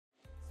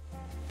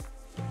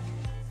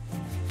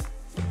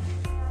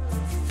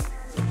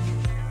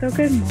So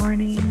good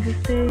morning.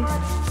 Just say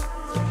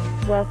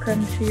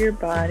welcome to your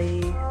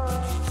body.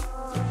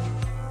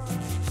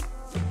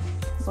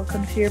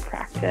 Welcome to your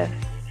practice.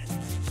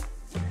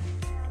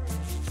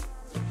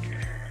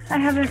 I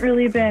haven't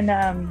really been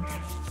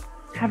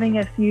having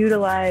us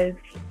utilize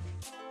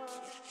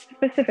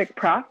specific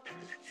props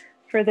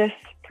for this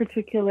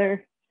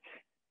particular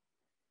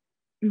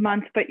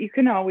month, but you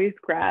can always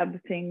grab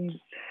things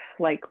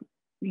like,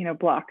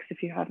 blocks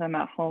if you have them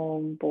at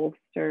home,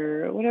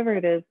 bolster, whatever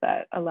it is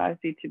that allows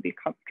you to be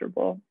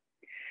comfortable.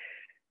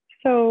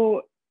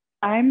 So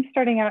I'm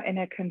starting out in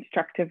a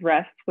constructive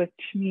rest, which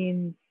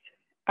means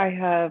I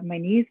have my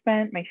knees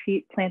bent, my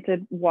feet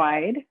planted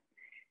wide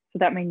so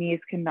that my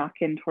knees can knock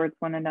in towards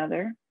one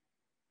another.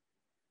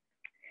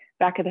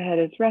 Back of the head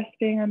is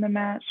resting on the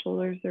mat,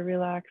 shoulders are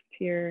relaxed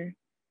here.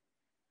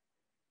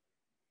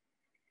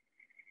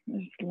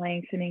 Just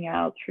lengthening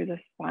out through the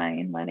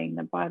spine, letting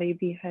the body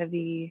be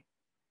heavy.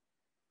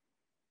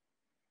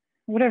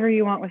 Whatever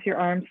you want with your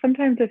arms.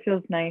 Sometimes it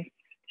feels nice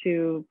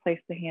to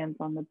place the hands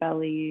on the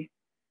belly.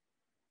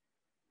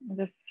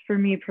 This, for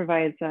me,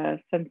 provides a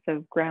sense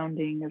of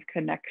grounding, of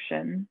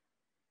connection.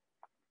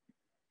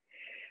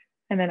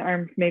 And then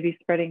arms maybe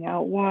spreading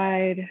out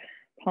wide,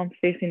 palms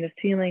facing the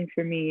ceiling,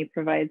 for me,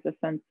 provides a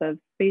sense of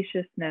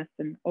spaciousness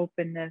and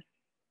openness.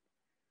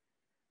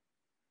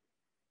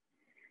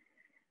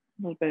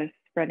 A little bit of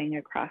spreading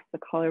across the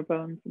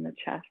collarbones and the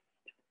chest.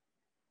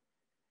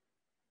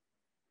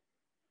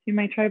 You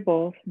might try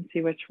both and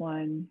see which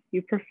one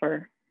you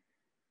prefer.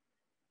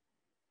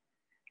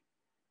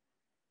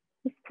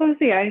 Let's close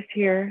the eyes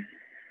here.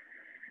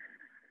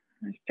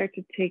 I start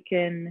to take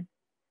in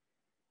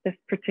this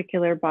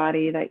particular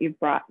body that you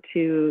brought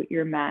to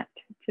your mat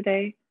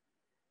today.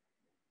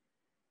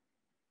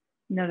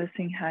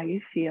 Noticing how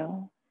you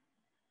feel.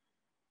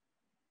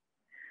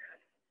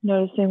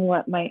 Noticing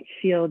what might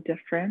feel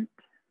different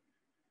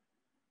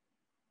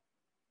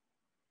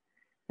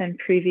than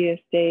previous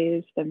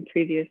days, than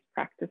previous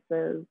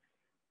practices.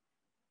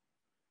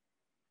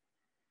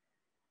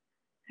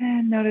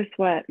 And notice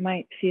what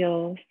might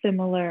feel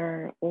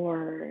similar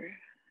or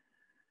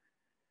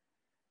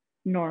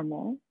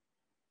normal,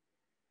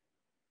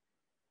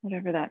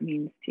 whatever that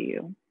means to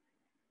you.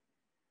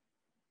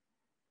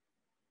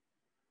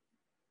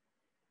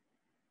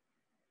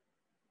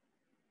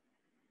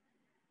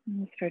 And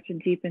we'll start to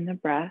deepen the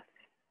breath.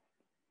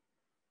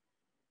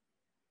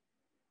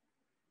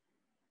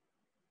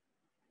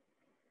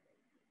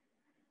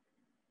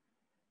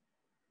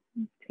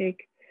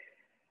 Take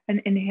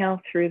an inhale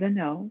through the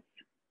nose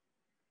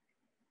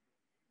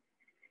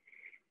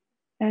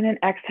and an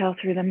exhale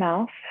through the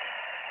mouth.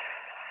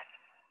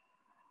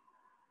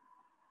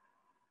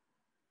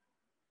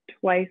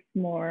 Twice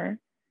more,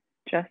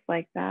 just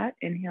like that,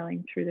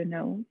 inhaling through the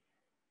nose.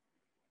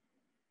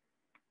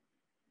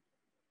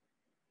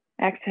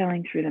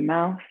 Exhaling through the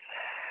mouth.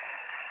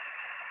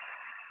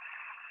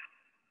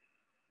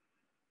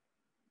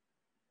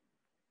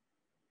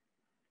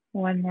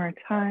 One more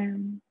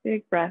time,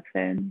 big breath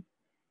in.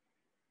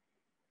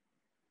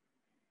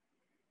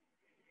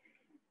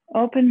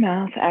 Open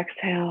mouth,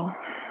 exhale.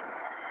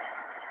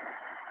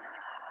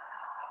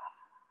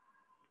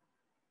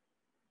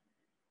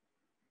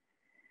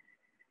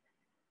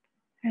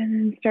 And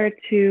then start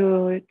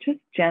to just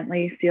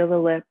gently feel the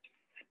lips.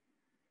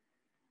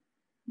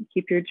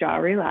 Keep your jaw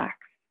relaxed.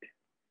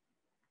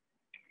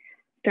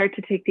 Start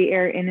to take the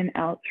air in and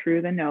out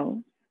through the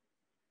nose.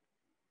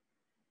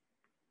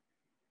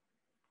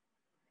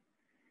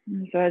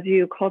 And so as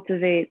you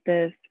cultivate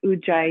this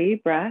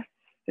ujjayi breath,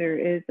 there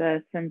is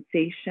a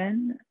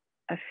sensation,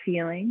 a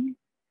feeling,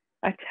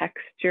 a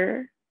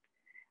texture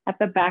at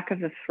the back of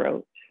the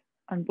throat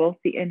on both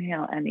the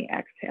inhale and the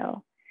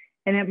exhale.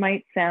 And it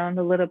might sound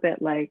a little bit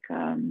like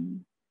a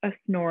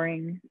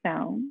snoring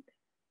sound.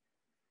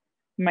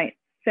 It might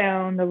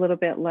sound a little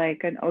bit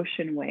like an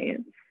ocean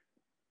wave.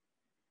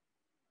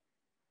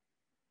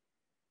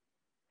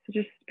 So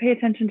just pay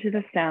attention to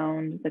the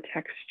sound, the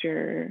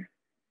texture,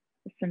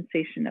 the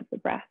sensation of the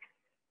breath.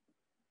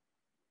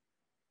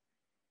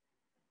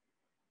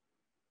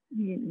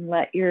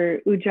 Let your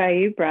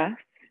ujjayi breath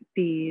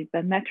be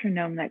the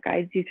metronome that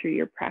guides you through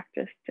your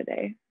practice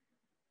today.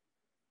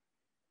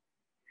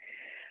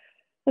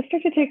 Let's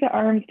start to take the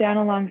arms down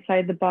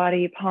alongside the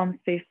body, palms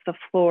face the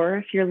floor.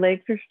 If your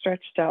legs are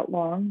stretched out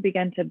long,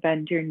 begin to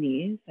bend your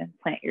knees and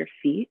plant your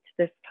feet,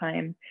 this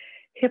time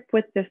hip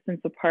width distance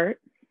apart.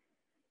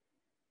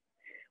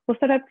 We'll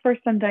set up for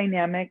some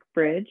dynamic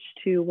bridge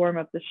to warm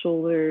up the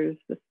shoulders,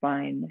 the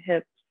spine, the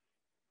hips.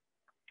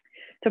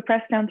 So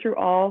press down through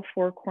all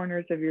four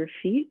corners of your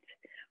feet.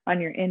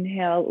 On your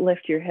inhale,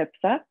 lift your hips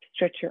up,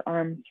 stretch your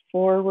arms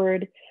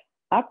forward,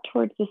 up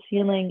towards the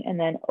ceiling, and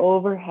then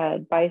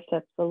overhead,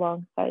 biceps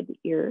alongside the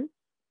ears.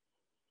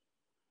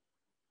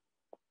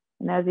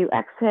 And as you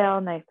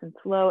exhale, nice and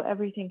slow,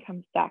 everything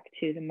comes back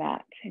to the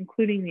mat,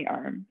 including the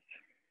arms.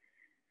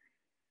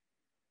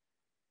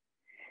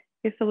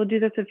 Okay, so we'll do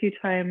this a few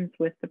times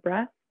with the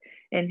breath.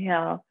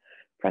 Inhale,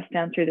 press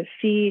down through the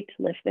feet,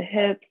 lift the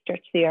hips,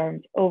 stretch the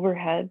arms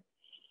overhead.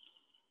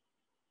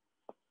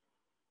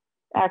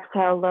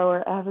 Exhale,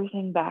 lower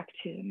everything back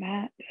to the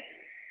mat.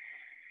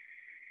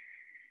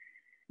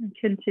 And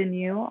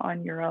continue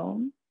on your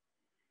own.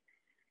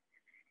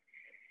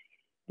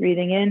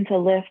 Breathing in to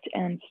lift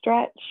and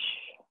stretch.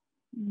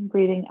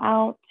 Breathing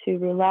out to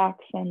relax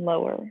and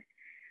lower.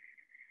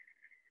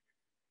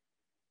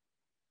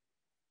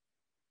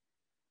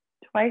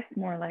 Twice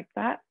more like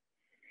that.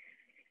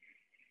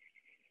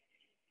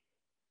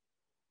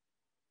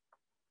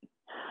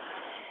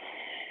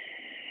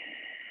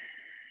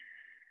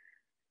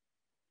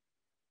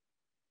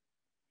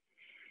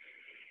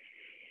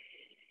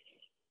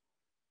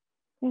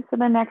 Okay, so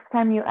the next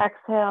time you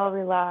exhale,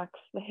 relax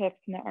the hips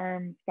and the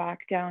arms back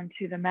down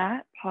to the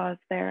mat. Pause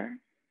there.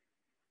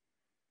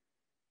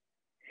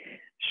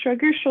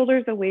 Shrug your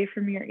shoulders away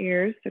from your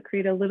ears to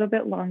create a little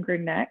bit longer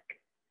neck.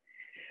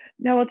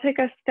 Now we'll take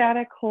a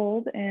static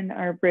hold in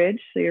our bridge.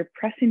 So you're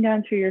pressing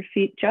down through your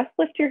feet. Just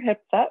lift your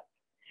hips up.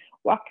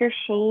 Walk your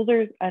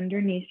shoulders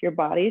underneath your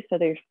body so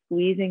they're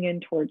squeezing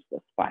in towards the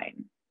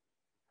spine.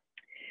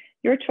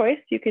 Your choice,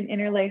 you can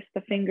interlace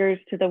the fingers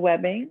to the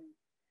webbing.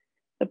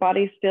 The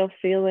body's still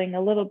feeling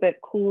a little bit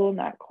cool,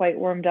 not quite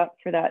warmed up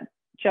for that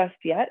just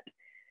yet.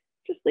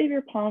 Just leave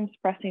your palms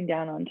pressing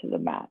down onto the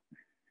mat.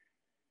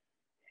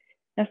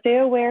 Now stay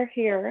aware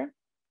here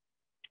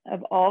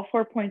of all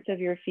 4 points of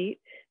your feet,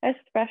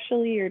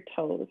 especially your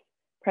toes.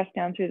 Press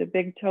down through the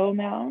big toe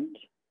mound.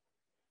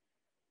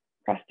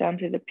 Press down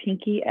through the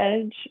pinky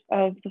edge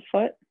of the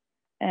foot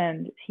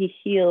and the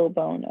heel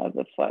bone of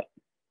the foot.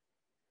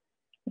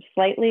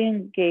 Slightly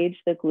engage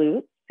the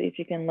glutes. See if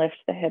you can lift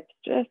the hips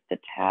just a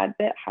tad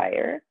bit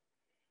higher.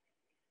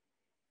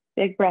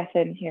 Big breath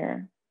in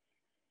here.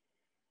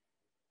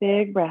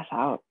 Big breath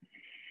out.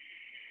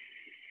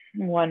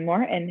 One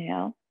more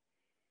inhale.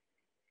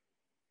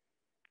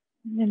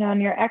 And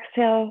on your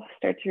exhale,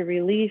 start to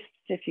release.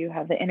 If you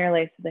have the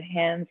interlace of the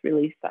hands,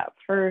 release that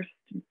first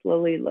and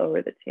slowly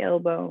lower the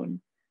tailbone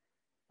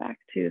back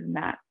to the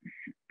mat.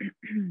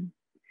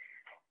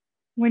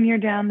 When you're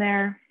down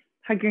there,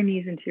 hug your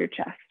knees into your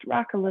chest.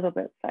 Rock a little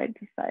bit side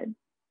to side.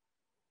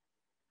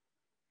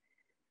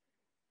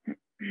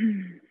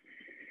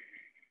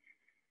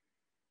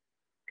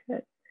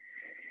 Good.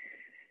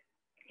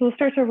 So we'll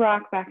start to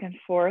rock back and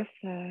forth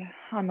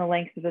on the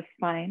length of the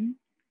spine.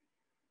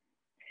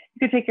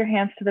 You can take your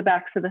hands to the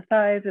backs of the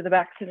thighs or the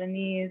backs of the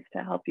knees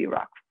to help you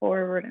rock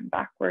forward and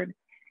backward.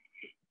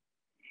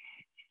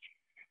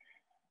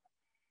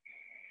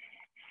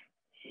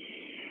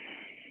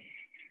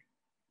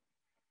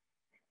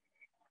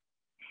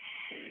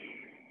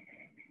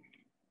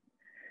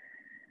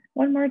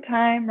 One more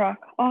time, rock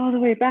all the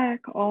way back,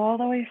 all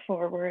the way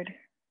forward,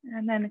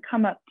 and then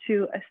come up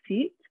to a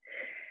seat.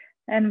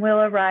 And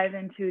we'll arrive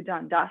into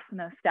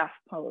Dandasana, staff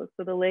pose.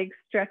 So the legs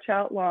stretch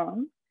out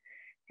long,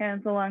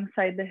 hands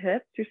alongside the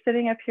hips. You're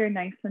sitting up here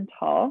nice and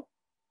tall.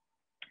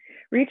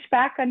 Reach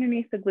back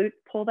underneath the glutes,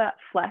 pull that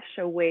flesh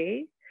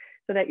away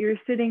so that you're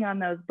sitting on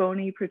those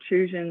bony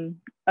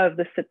protrusion of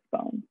the sits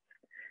bones.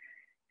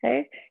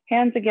 Okay,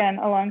 hands again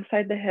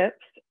alongside the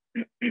hips.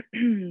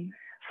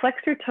 Flex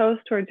your toes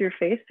towards your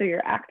face so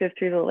you're active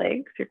through the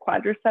legs. Your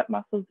quadricep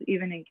muscles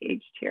even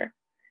engaged here.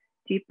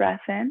 Deep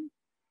breath in.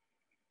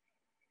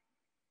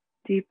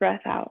 Deep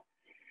breath out.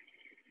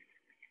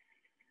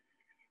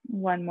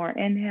 One more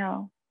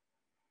inhale.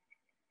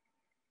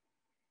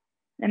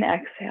 And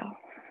exhale.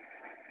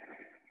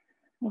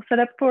 We'll set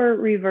up for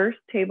reverse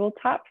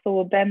tabletop. So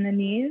we'll bend the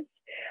knees.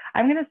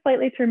 I'm going to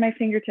slightly turn my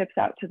fingertips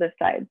out to the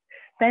sides.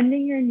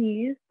 Bending your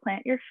knees,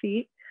 plant your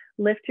feet,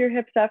 lift your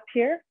hips up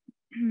here.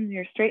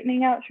 You're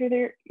straightening out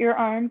through your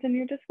arms and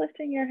you're just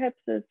lifting your hips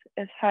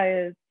as high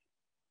as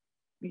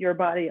your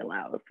body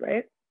allows,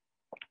 right?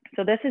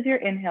 So this is your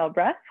inhale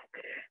breath.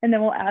 And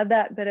then we'll add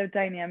that bit of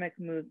dynamic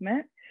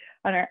movement.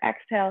 On our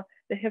exhale,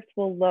 the hips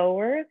will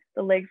lower,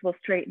 the legs will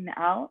straighten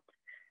out,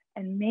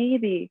 and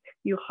maybe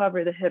you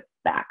hover the hips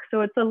back.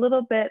 So it's a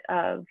little bit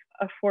of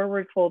a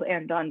forward fold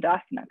and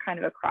Dandasana, kind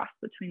of a cross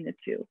between the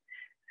two.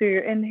 So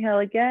your inhale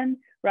again,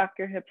 rock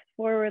your hips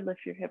forward,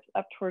 lift your hips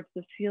up towards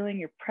the ceiling.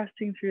 You're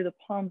pressing through the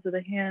palms of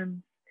the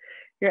hands.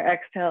 Your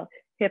exhale,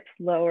 hips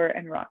lower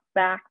and rock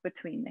back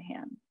between the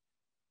hands.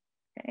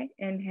 Okay,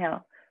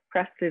 inhale,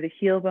 press through the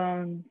heel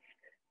bones,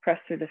 press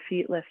through the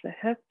feet, lift the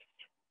hips.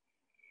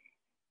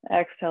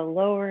 Exhale,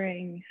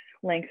 lowering,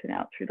 lengthen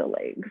out through the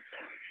legs.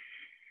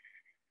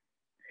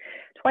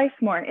 Twice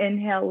more,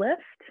 inhale,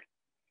 lift.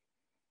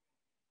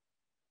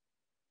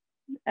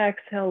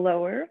 Exhale,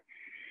 lower.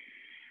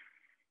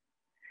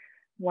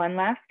 One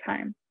last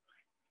time.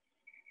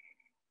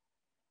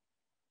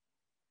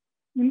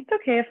 And it's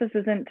okay if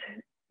this isn't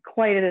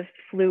quite as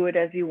fluid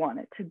as you want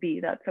it to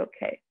be, that's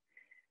okay.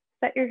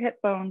 Set your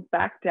hip bones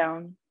back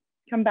down.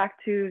 Come back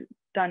to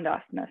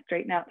Dandasana,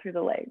 straighten out through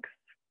the legs.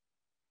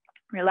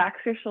 Relax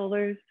your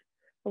shoulders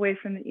away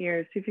from the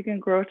ears. See if you can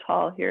grow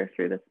tall here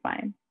through the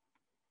spine.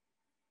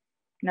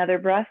 Another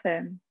breath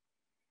in.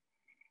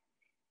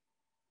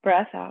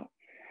 Breath out.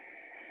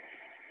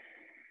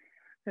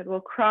 Good,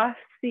 we'll cross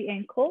the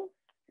ankles.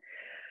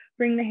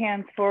 Bring the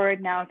hands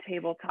forward now,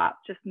 tabletop,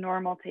 just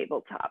normal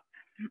tabletop.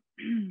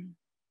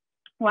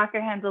 Walk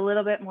your hands a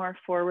little bit more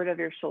forward of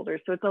your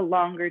shoulders, so it's a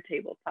longer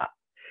tabletop.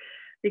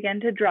 Begin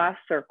to draw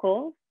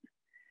circles,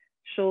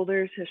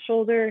 shoulder to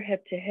shoulder,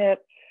 hip to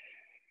hip.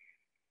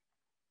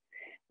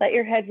 Let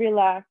your head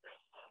relax.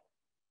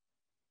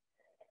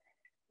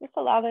 Just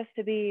allow this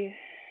to be,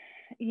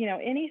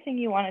 anything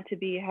you want it to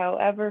be,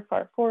 however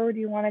far forward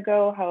you want to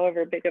go,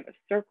 however big of a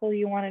circle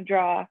you want to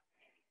draw.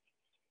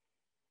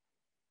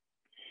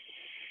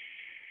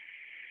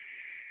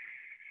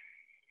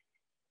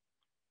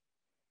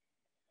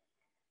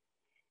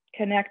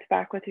 Connect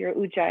back with your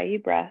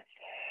Ujjayi breath.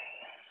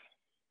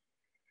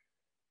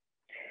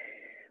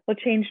 We'll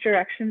change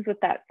directions with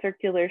that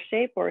circular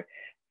shape or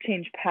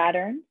change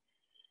pattern.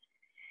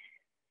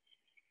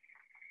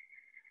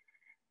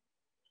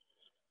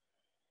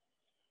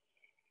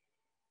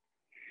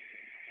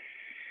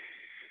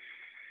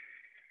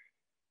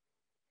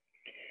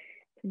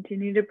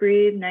 Continue to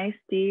breathe nice,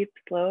 deep,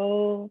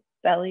 slow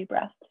belly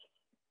breaths.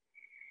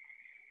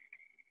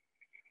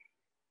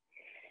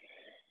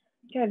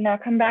 Good, now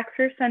come back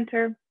through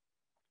center.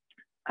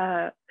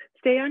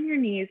 Stay on your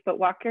knees, but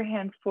walk your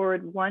hands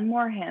forward one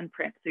more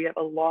handprint. So you have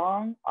a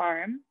long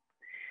arm.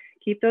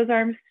 Keep those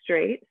arms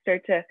straight.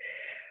 Start to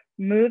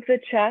move the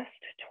chest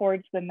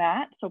towards the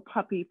mat. So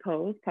puppy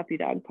pose, puppy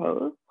dog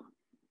pose.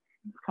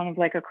 It's kind of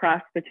like a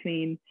cross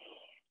between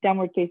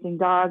downward facing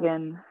dog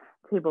and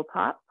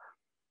tabletop.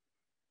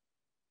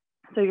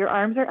 So your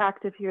arms are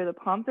active here. The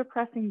palms are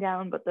pressing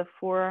down, but the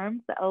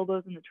forearms, the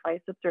elbows, and the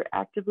triceps are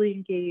actively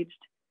engaged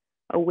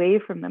away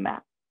from the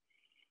mat.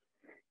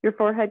 Your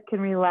forehead can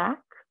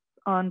relax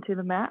onto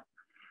the mat.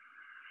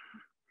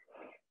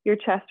 Your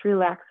chest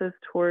relaxes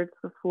towards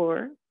the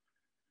floor.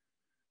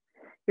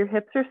 Your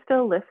hips are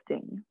still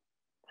lifting.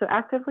 So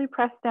actively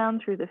press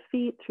down through the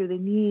feet, through the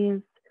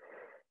knees.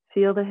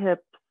 Feel the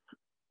hips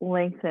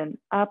lengthen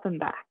up and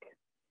back.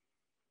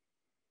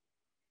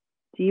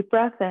 Deep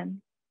breath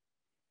in.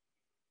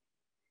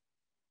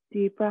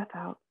 Deep breath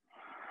out.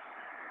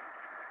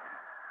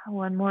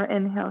 One more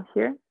inhale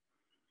here.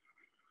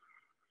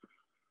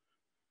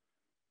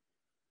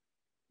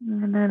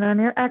 And then on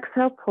your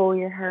exhale, pull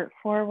your heart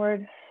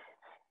forward.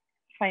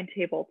 Find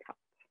tabletop.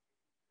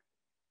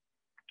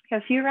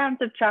 A few rounds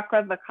of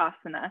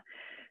Chakravakasana.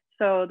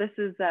 So this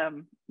is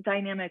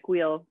dynamic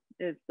wheel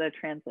is the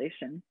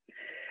translation.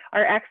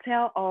 Our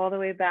exhale all the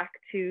way back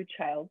to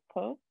child's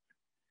pose.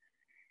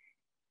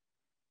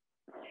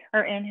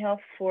 Our inhale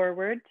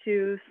forward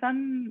to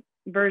some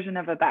version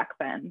of a back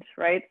bend,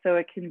 right? So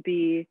it can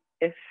be,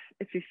 if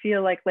you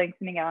feel like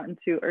lengthening out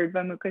into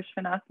Urdhva Mukha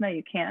Svanasana,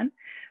 you can,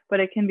 but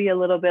it can be a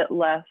little bit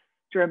less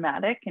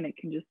dramatic and it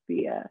can just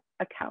be a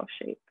cow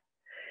shape.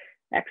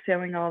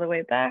 Exhaling all the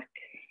way back.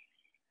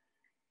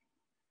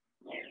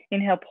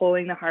 Inhale,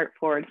 pulling the heart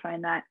forward.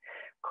 Find that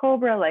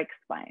cobra-like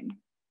spine.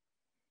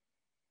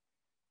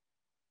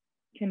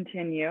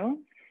 Continue.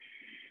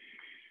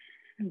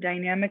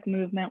 Dynamic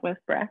movement with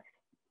breath.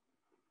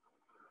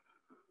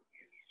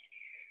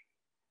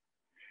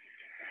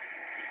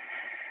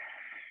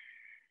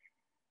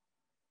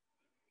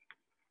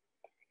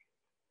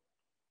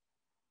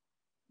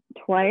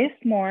 Twice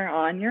more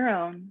on your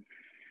own.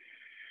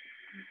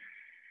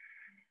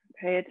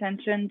 Pay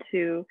attention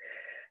to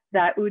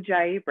that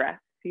Ujjayi breath.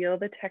 Feel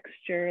the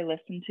texture,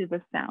 listen to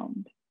the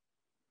sound.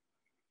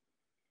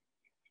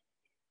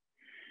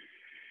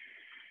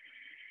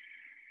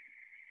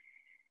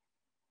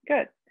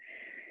 Good.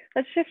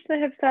 Let's shift the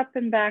hips up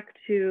and back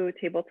to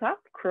tabletop.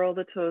 Curl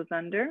the toes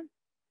under.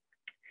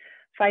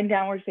 Find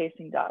downward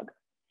facing dog.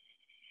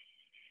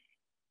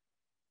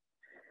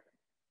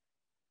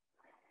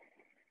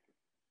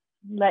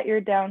 Let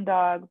your down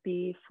dog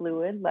be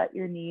fluid. Let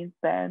your knees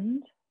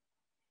bend.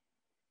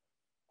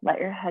 Let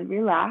your head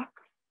relax.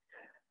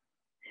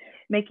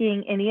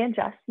 Making any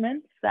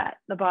adjustments that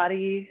the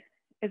body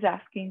is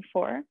asking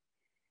for.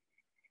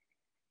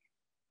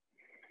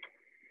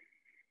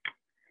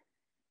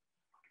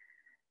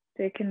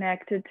 Stay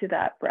connected to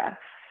that breath.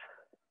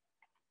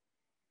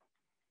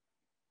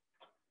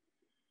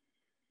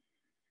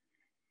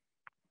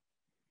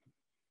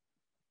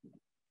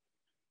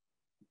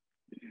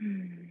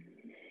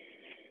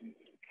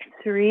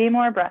 Three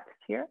more breaths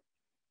here.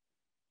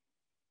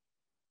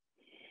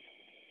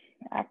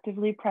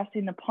 Actively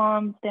pressing the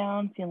palms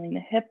down, feeling the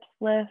hips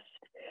lift,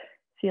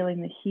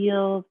 feeling the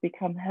heels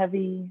become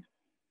heavy.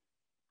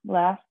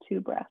 Last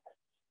two breaths.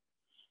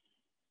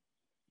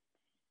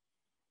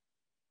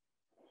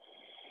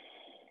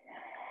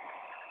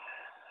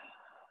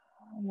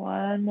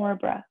 One more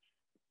breath.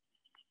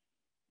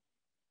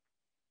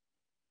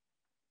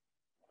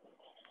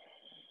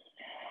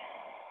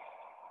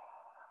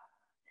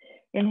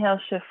 Inhale,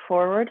 shift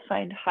forward,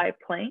 find high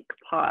plank,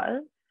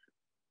 pause.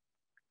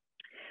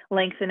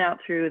 Lengthen out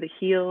through the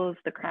heels,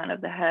 the crown of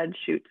the head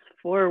shoots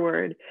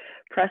forward.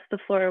 Press the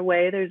floor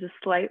away. There's a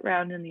slight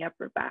round in the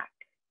upper back.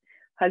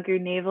 Hug your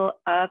navel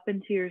up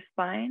into your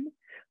spine.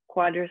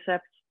 Quadriceps,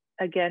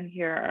 again,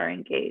 here are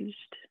engaged.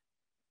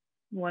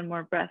 One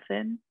more breath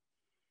in.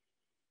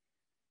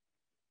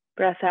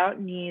 Breath out,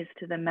 knees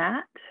to the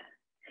mat.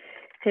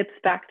 Hips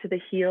back to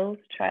the heels,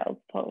 child's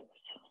pose.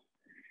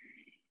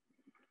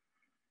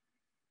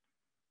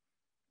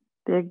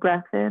 Big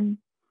breath in.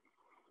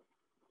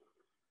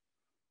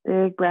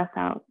 Big breath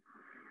out.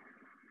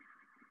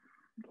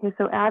 Okay,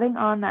 so adding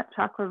on that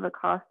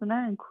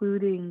Chakravakasana,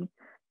 including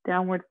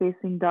downward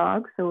facing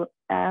dog. So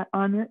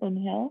on your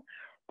inhale,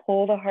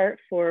 pull the heart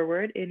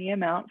forward any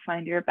amount,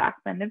 find your back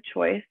bend of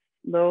choice,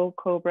 low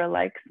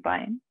cobra-like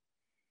spine.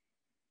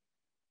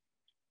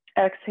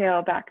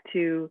 Exhale back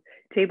to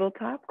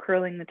tabletop,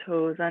 curling the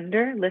toes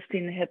under,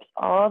 lifting the hips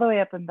all the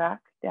way up and back,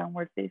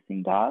 downward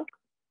facing dog.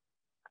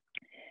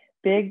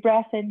 Big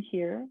breath in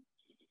here.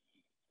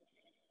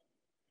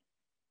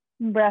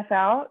 Breath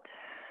out,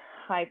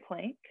 high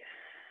plank.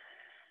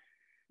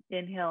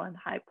 Inhale and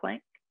high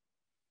plank.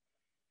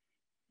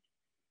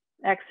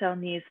 Exhale,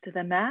 knees to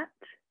the mat,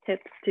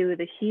 hips to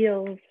the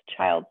heels,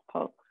 child's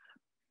pose.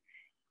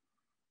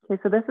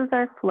 Okay, so this is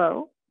our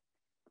flow.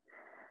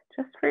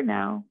 Just for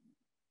now,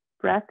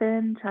 breath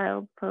in,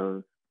 child's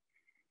pose.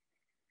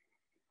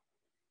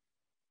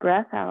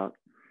 Breath out.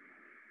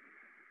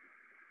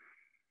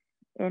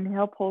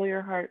 Inhale, pull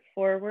your heart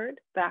forward,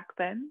 back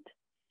bend.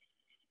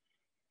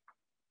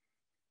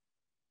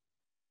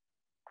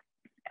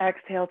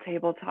 Exhale,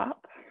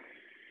 tabletop.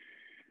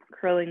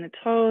 Curling the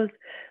toes,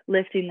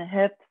 lifting the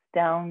hips,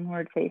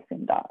 downward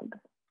facing dog.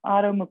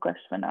 Adho Mukha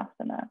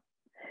Svanasana.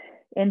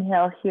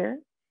 Inhale here.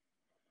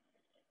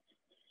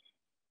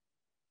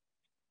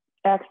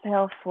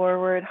 Exhale,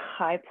 forward,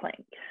 high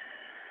plank.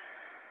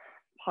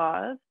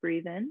 Pause,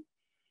 breathe in.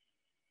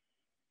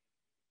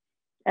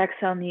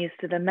 Exhale, knees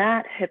to the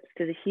mat, hips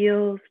to the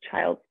heels,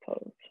 child's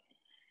pose.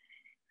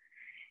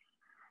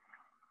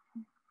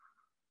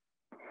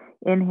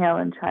 Inhale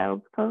in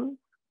child's pose.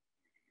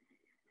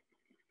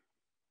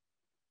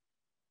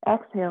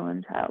 Exhale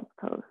in child's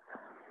pose.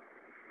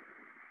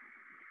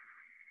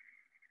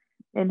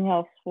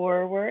 Inhale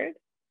forward.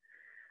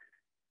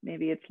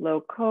 Maybe it's low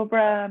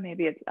cobra,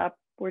 maybe it's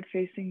upward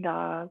facing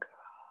dog.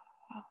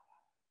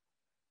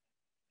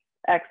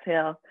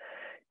 Exhale,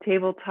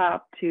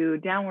 tabletop to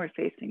downward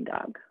facing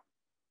dog.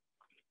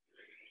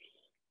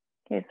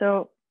 Okay,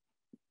 so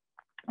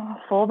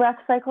full breath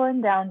cycle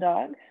in down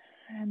dog,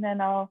 and then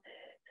I'll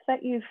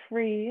set you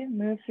free,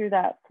 move through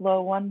that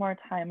flow one more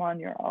time on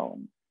your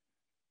own.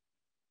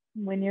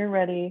 When you're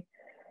ready,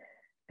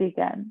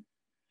 begin.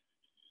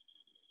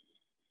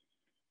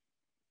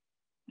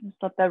 Just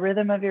let the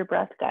rhythm of your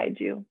breath guide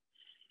you.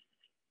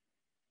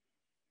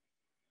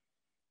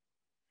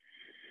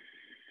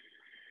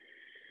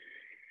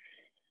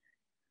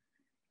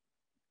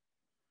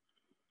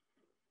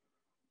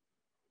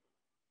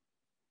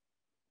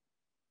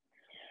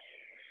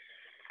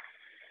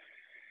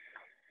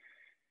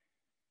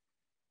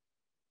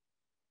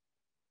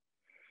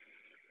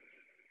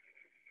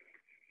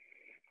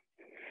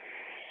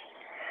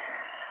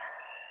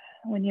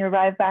 When you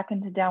arrive back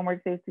into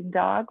downward facing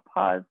dog,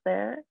 pause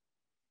there.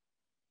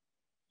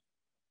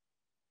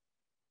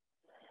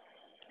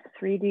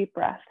 3 deep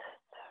breaths.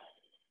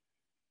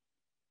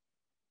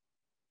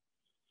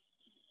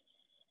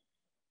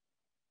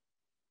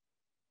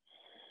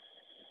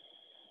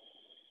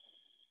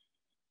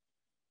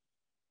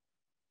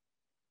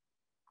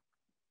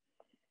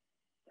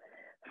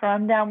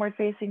 From downward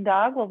facing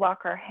dog, we'll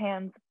walk our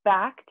hands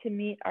back to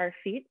meet our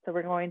feet. So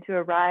we're going to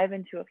arrive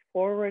into a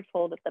forward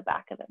fold at the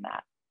back of the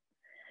mat.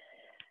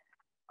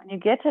 When you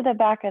get to the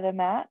back of the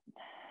mat,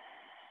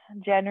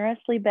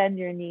 generously bend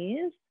your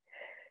knees.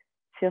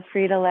 Feel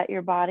free to let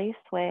your body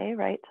sway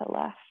right to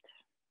left.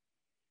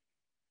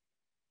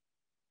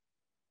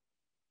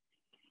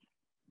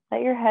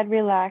 Let your head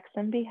relax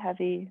and be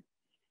heavy.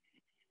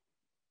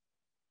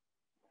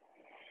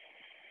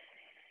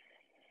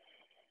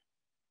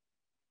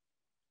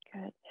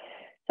 Good.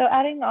 So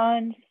adding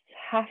on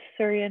half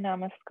Surya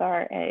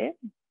Namaskar A.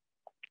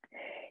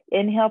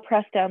 Inhale,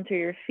 press down through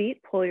your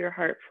feet, pull your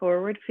heart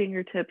forward,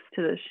 fingertips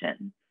to the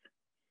shins.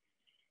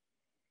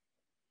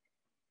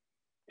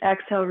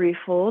 Exhale,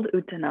 refold,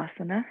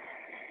 Uttanasana.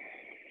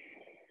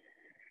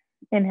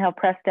 Inhale,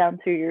 press down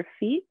through your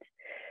feet,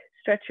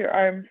 stretch your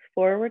arms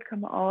forward,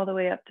 come all the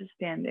way up to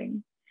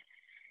standing.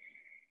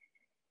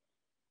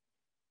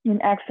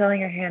 And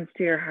exhaling your hands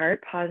to your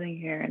heart, pausing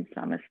here in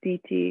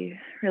Samastiti.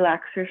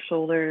 Relax your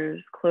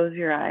shoulders, close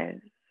your eyes.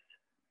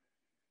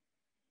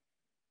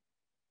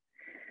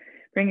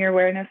 Bring your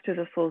awareness to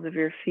the soles of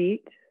your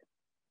feet.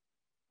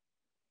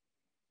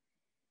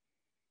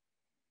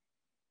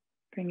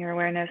 Bring your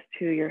awareness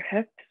to your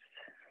hips,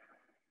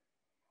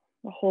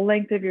 the whole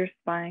length of your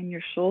spine,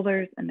 your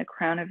shoulders, and the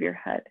crown of your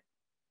head.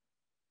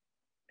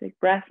 Big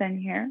breath in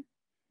here.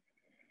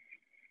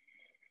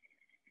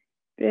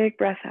 Big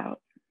breath out.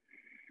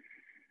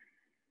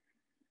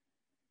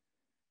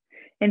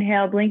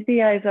 Inhale, blink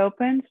the eyes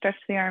open, stretch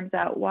the arms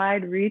out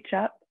wide, reach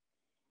up.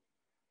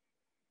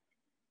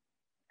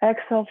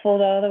 Exhale,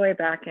 fold all the way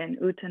back in,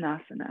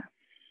 Uttanasana.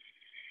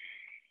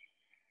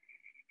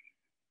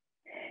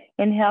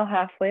 Inhale,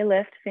 halfway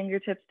lift,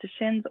 fingertips to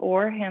shins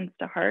or hands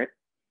to heart.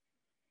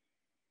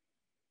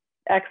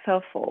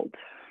 Exhale, fold.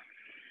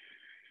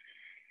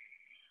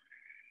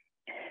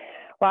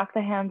 Walk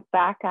the hands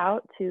back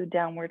out to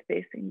downward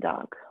facing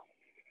dog.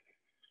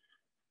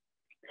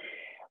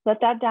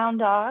 Let that down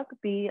dog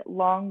be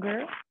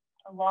longer,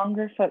 a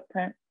longer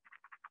footprint.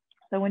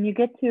 So when you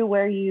get to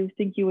where you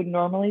think you would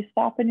normally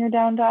stop in your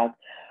down dog,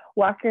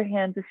 walk your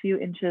hands a few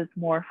inches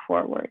more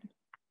forward.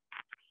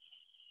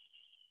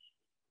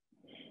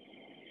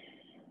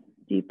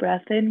 Deep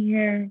breath in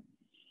here.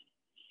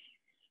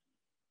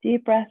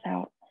 Deep breath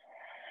out.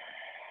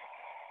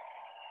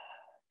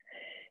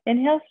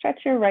 Inhale,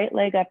 stretch your right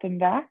leg up and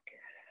back.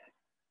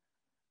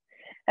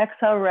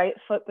 Exhale, right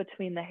foot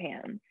between the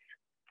hands.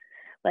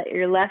 Let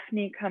your left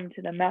knee come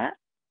to the mat.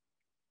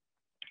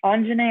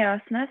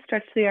 Anjaneyasana,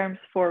 stretch the arms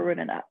forward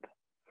and up.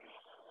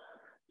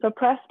 So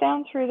press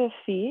down through the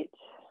feet.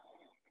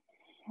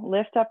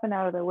 Lift up and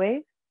out of the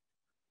waist.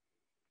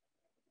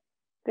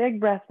 Big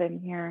breath in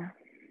here.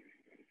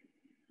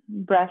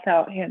 Breath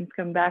out, hands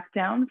come back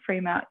down.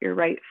 Frame out your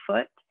right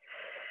foot.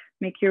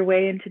 Make your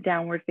way into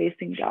downward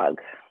facing dog.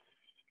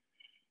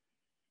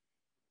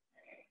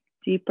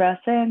 Deep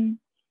breath in.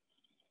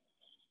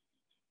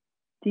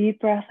 Deep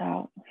breath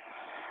out.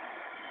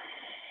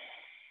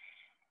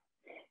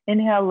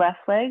 Inhale, left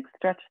leg,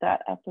 stretch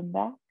that up and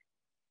back.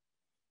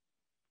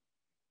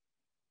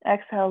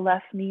 Exhale,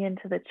 left knee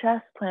into the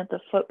chest, plant the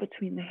foot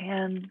between the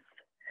hands,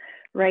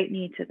 right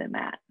knee to the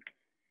mat.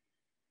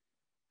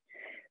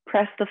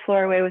 Press the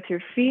floor away with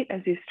your feet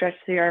as you stretch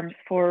the arms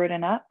forward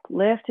and up,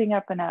 lifting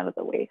up and out of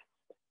the waist.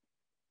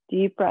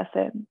 Deep breath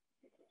in.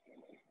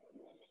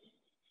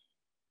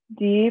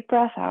 Deep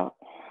breath out.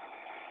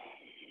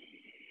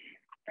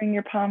 Bring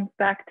your palms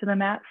back to the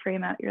mat,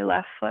 frame out your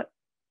left foot.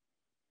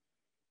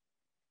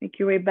 Make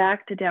your way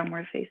back to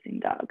downward facing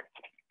dog.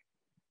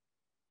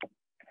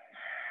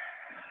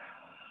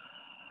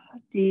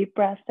 Deep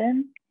breath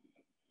in.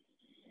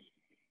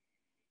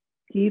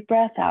 Deep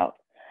breath out.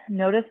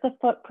 Notice the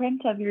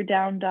footprint of your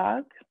down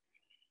dog.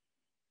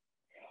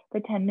 The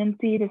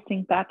tendency to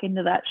sink back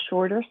into that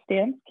shorter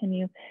stance. Can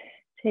you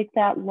take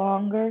that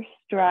longer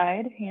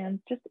stride? Hands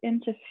just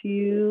inch a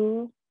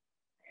few,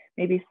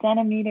 maybe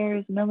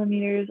centimeters,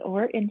 millimeters,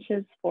 or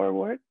inches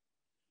forward.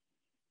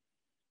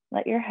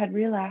 Let your head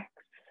relax.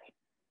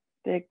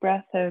 Big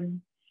breath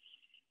in.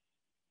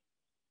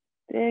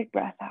 Big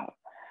breath out.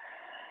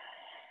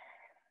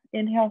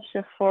 Inhale,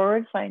 shift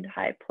forward, find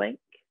high plank.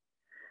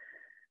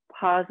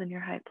 Pause in your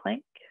high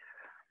plank.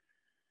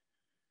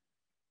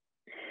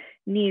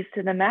 Knees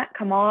to the mat,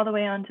 come all the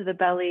way onto the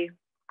belly.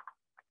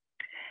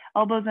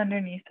 Elbows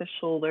underneath the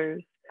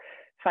shoulders.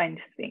 Find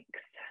Sphinx.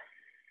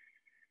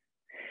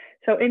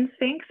 So in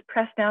Sphinx,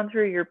 press down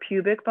through your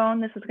pubic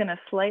bone. This is going to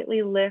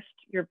slightly lift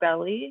your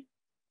belly.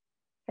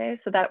 Okay,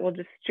 so that will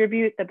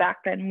distribute the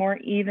back bend more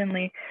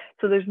evenly.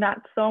 So there's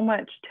not so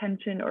much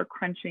tension or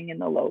crunching in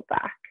the low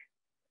back.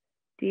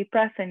 Deep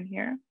breath in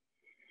here.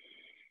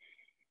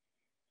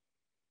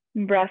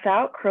 Breath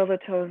out, curl the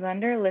toes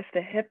under, lift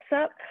the hips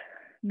up.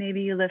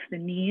 Maybe you lift the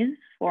knees,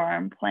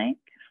 forearm plank.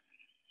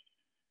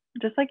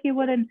 Just like you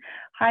would in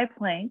high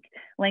plank,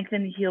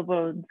 lengthen the heel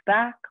bones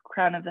back,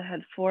 crown of the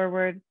head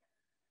forward.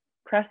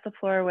 Press the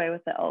floor away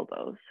with the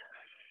elbows.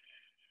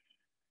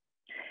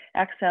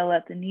 Exhale,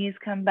 let the knees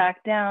come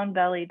back down,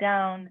 belly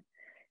down.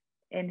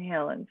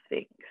 Inhale in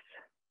Sphinx.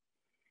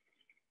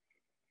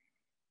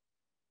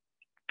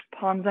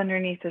 Palms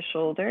underneath the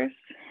shoulders.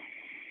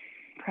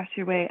 Press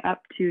your way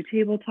up to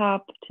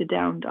tabletop to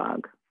down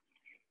dog.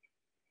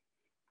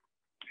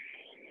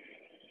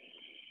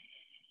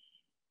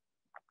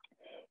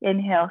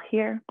 Inhale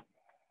here.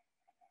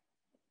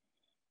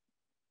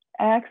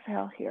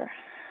 Exhale here.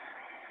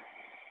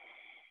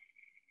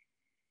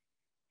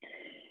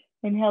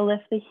 Inhale,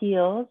 lift the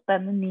heels,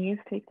 bend the knees,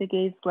 take the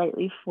gaze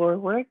slightly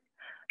forward.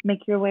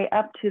 Make your way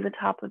up to the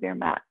top of your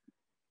mat.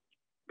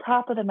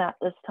 Top of the mat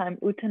this time,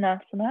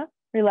 Uttanasana.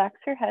 Relax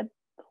your head,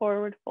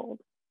 forward fold.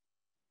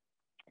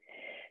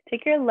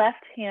 Take your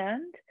left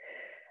hand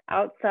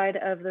outside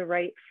of the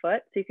right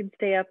foot so you can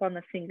stay up on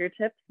the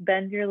fingertips.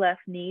 Bend your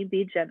left knee,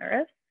 be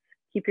generous.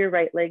 Keep your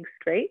right leg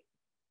straight.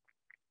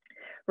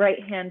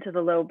 Right hand to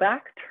the low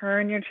back,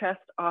 turn your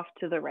chest off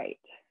to the right.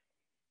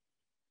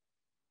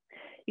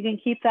 You can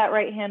keep that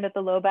right hand at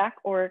the low back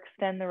or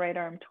extend the right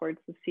arm towards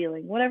the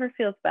ceiling, whatever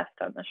feels best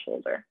on the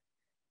shoulder.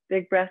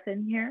 Big breath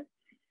in here.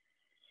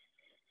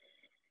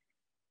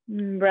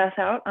 Breath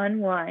out,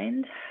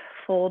 unwind,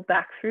 fold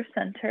back through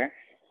center.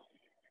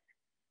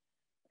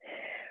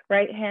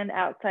 Right hand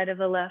outside of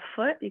the left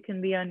foot. You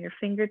can be on your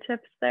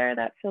fingertips there.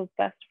 That feels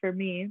best for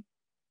me.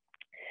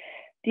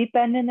 Deep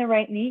bend in the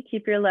right knee.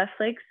 Keep your left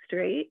leg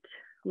straight.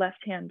 Left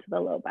hand to the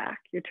low back.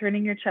 You're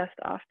turning your chest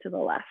off to the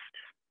left.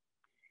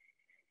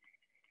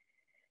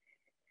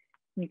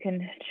 You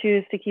can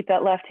choose to keep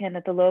that left hand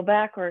at the low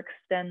back or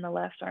extend the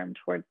left arm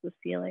towards the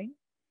ceiling.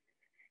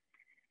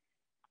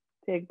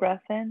 Big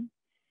breath in.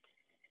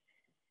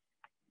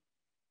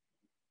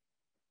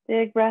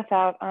 Big breath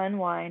out,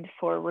 unwind,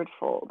 forward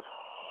fold.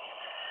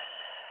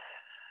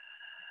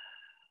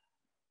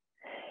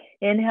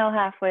 Inhale,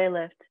 halfway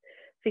lift.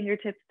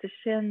 Fingertips to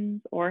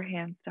shins or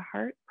hands to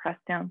heart. Press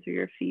down through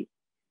your feet.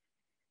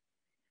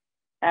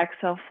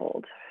 Exhale,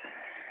 fold.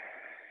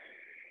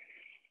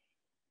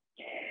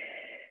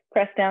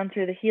 Press down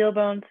through the heel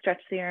bones,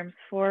 stretch the arms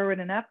forward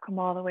and up, come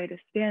all the way to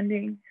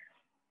standing.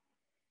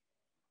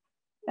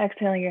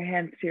 Exhaling your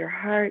hands to your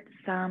heart,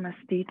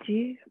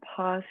 Samastiti.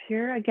 Pause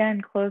here.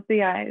 Again, close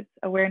the eyes,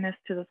 awareness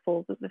to the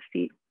soles of the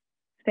feet.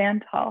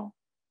 Stand tall.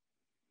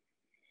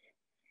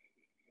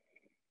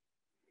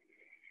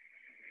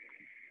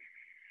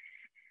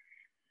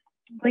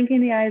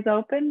 Blinking the eyes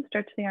open,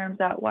 stretch the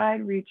arms out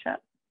wide, reach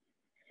up.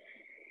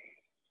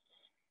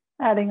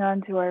 Adding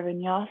on to our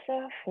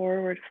vinyasa,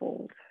 forward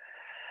fold.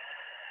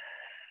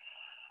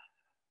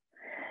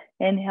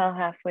 Inhale,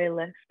 halfway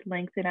lift,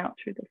 lengthen out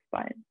through the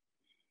spine.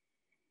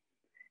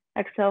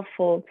 Exhale,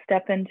 fold,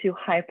 step into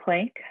high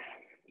plank.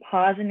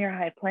 Pause in your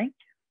high plank.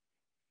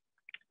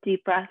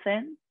 Deep breath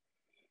in.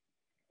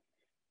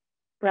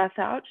 Breath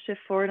out,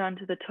 shift forward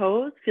onto the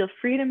toes. Feel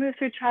free to move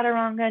through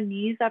chaturanga,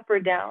 knees up or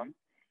down.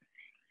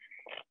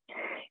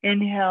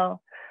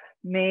 Inhale,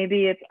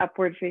 maybe it's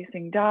upward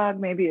facing dog,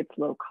 maybe it's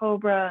low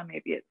cobra,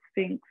 maybe it's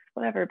sphinx,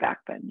 whatever back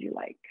bend you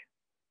like.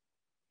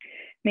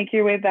 Make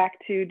your way back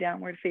to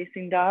downward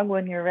facing dog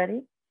when you're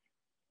ready.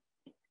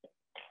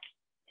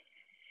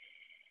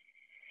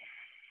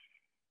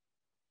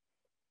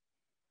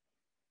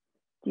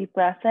 Deep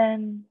breath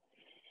in.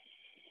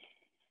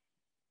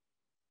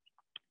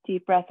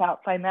 Deep breath out.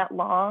 Find that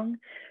long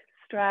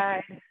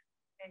stride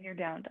in your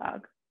down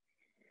dog.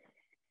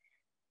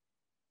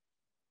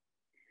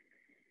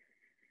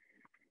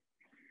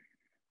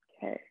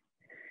 Okay.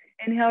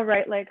 Inhale,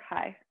 right leg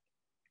high.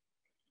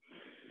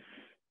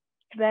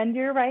 Bend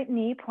your right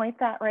knee, point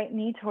that right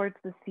knee towards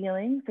the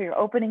ceiling. So you're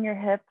opening your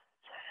hips.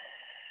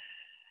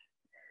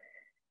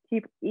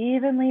 Keep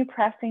evenly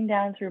pressing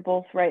down through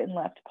both right and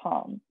left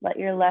palm. Let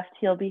your left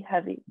heel be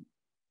heavy.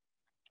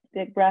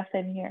 Big breath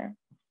in here.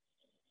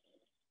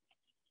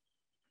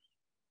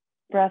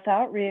 Breath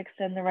out,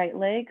 re-extend the right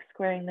leg,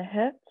 squaring the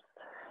hips.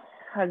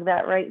 Hug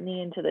that right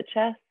knee into the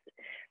chest.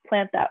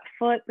 Plant that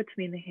foot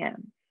between the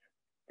hands.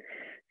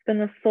 Spin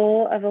the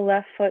sole of the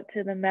left foot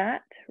to the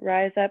mat.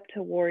 Rise up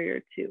to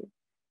warrior two.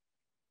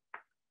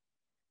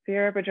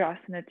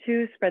 Virabhadrasana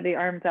 2, spread the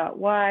arms out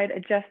wide.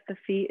 Adjust the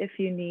feet if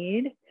you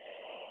need.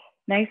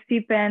 Nice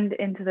deep bend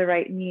into the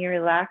right knee.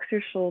 Relax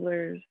your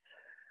shoulders.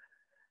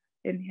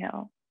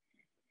 Inhale.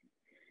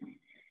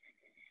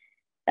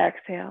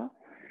 Exhale.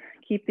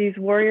 Keep these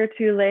warrior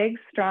two legs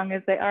strong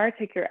as they are.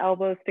 Take your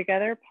elbows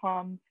together,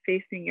 palms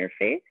facing your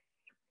face.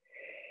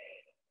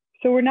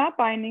 So we're not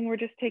binding, we're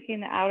just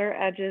taking the outer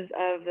edges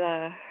of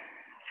the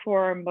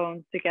forearm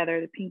bones together,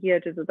 the pinky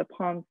edges of the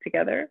palms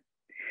together.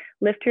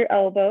 Lift your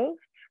elbows,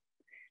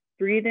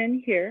 breathe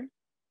in here.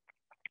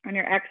 On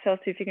your exhale,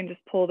 see if you can just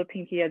pull the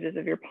pinky edges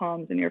of your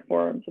palms and your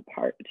forearms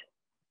apart.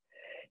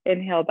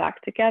 Inhale,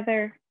 back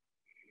together.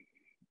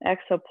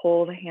 Exhale,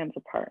 pull the hands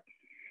apart.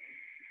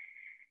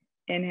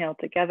 Inhale,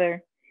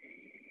 together.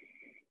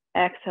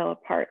 Exhale,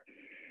 apart.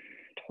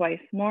 Twice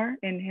more.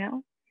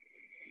 Inhale.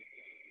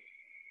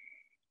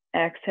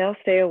 Exhale,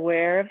 stay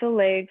aware of the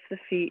legs, the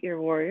feet, your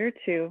warrior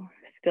two,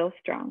 still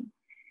strong.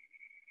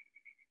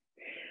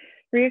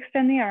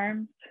 Re-extend the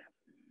arms.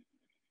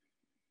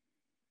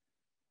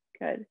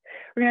 Good.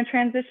 We're going to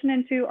transition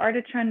into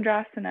Ardha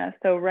Chandrasana.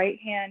 So right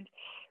hand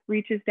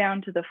reaches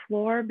down to the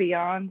floor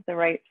beyond the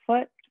right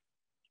foot.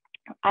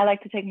 I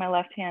like to take my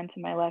left hand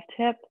to my left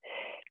hip,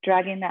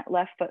 dragging that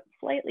left foot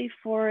slightly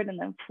forward and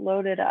then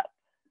float it up,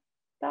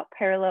 about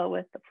parallel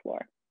with the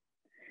floor.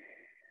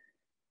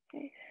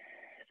 Okay.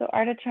 So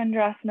Ardha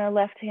Chandrasana,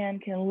 left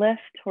hand can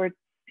lift towards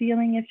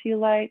ceiling if you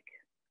like.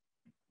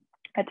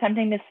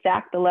 Attempting to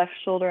stack the left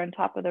shoulder on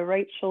top of the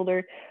right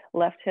shoulder,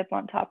 left hip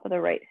on top of the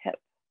right hip.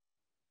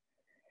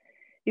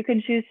 You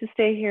can choose to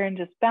stay here and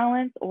just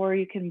balance, or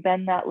you can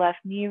bend that left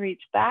knee,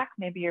 reach back.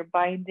 Maybe you're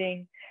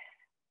binding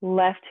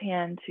left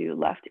hand to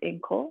left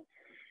ankle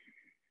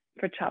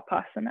for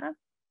Chapasana,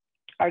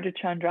 Ardha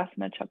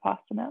Chandrasana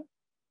Chapasana.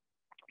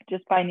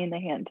 Just binding the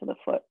hand to the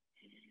foot.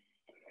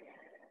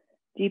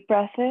 Deep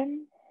breath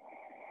in.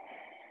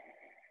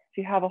 If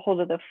you have a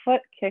hold of the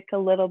foot, kick a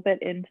little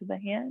bit into the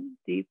hand.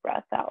 Deep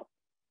breath out.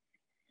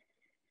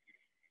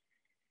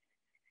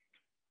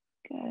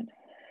 Good.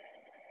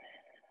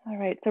 All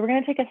right, so we're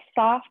going to take a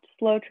soft,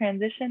 slow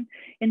transition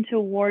into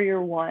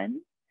warrior one.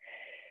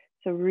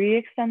 So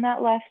re-extend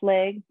that left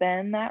leg,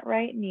 bend that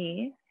right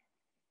knee.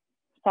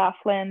 Soft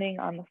landing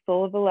on the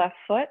sole of the left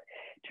foot,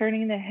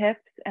 turning the hips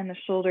and the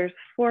shoulders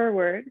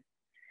forward.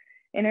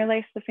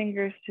 Interlace the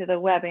fingers to the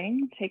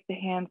webbing. Take the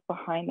hands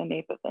behind the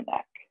nape of the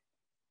neck.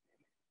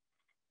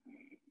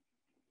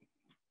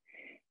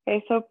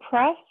 Okay, so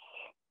press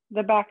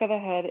the back of the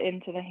head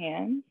into the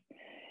hands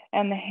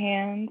and the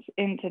hands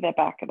into the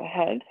back of the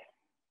head.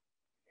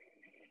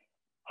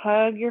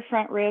 Hug your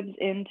front ribs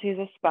into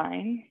the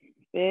spine.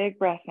 Big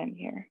breath in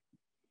here.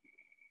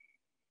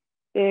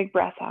 Big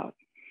breath out.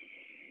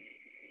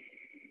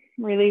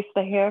 Release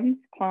the hands,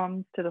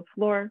 palms to the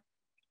floor.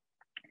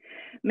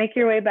 Make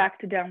your way back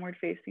to downward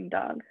facing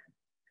dog.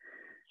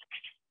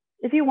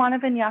 If you want a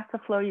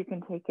vinyasa flow, you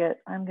can take it.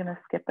 I'm gonna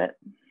skip it.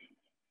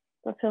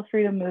 So feel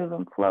free to move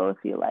and flow if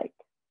you like.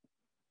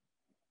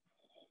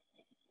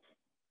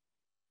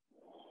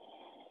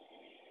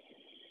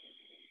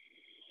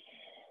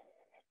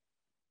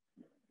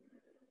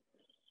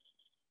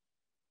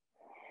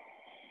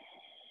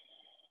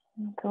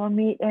 So we'll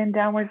meet in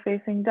downward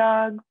facing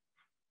dog,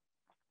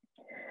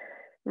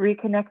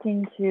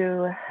 reconnecting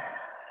to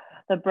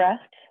the breath.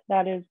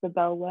 That is the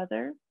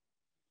bellwether,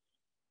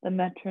 the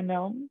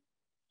metronome.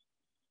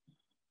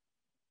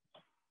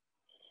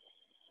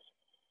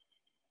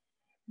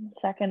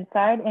 Second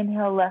side,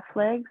 inhale left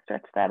leg,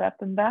 stretch that up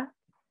and back.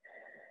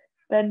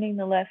 Bending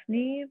the left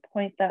knee,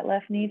 point that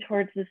left knee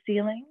towards the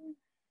ceiling.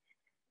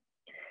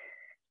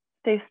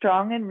 Stay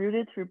strong and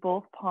rooted through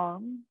both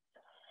palms.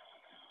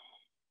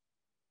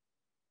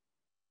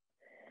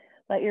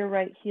 Let your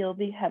right heel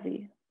be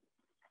heavy.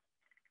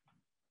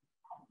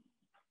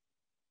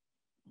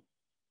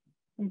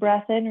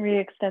 Breath in,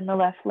 re-extend the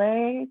left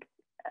leg.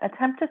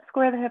 Attempt to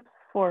square the hips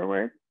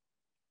forward.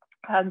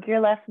 Hug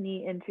your left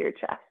knee into your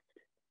chest.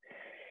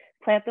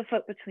 Plant the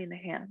foot between the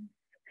hands.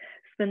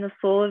 Spin the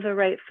sole of the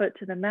right foot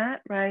to the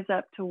mat. Rise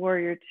up to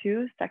warrior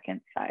two,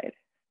 second side.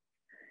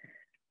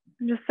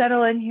 And just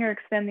settle in here,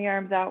 extend the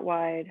arms out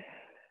wide.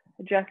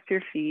 Adjust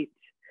your feet.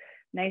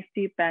 Nice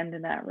deep bend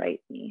in that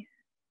right knee.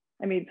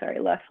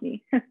 Left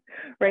knee.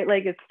 Right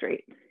leg is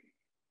straight.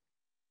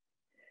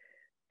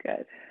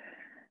 Good.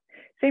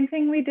 Same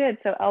thing we did.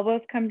 So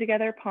elbows come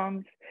together,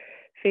 palms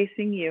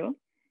facing you.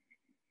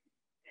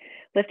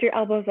 Lift your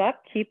elbows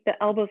up, keep the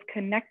elbows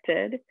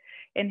connected.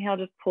 Inhale,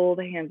 just pull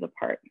the hands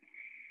apart.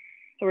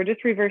 So we're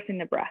just reversing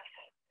the breath.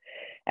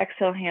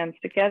 Exhale, hands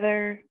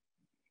together.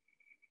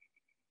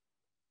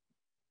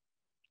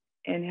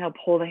 Inhale,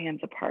 pull the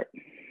hands apart.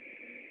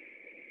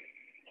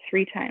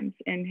 3 times.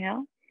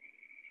 Inhale.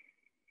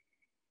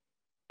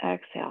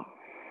 Exhale.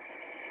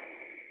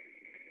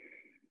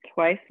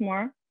 Twice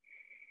more.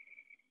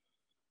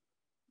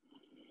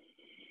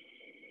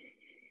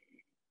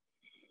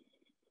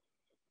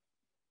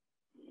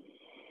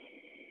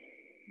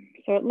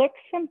 So it looks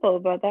simple,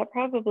 but that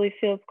probably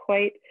feels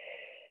quite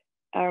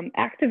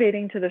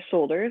activating to the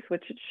shoulders,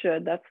 which it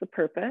should. That's the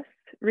purpose.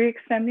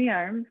 Re-extend the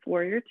arms,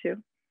 warrior two.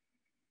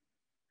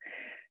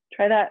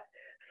 Try that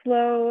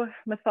slow,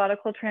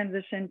 methodical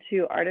transition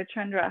to Ardha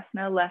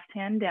Chandrasana, left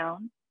hand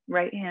down,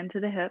 right hand to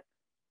the hip.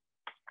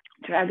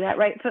 Drag that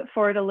right foot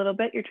forward a little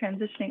bit. You're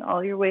transitioning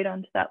all your weight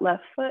onto that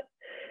left foot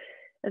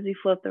as you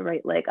float the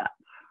right leg up.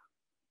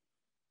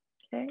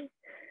 Okay.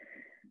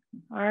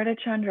 Ardha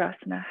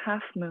Chandrasana,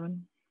 half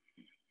moon.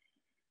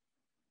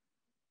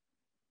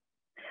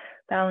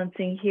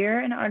 Balancing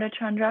here in Ardha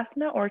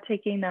Chandrasana or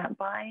taking that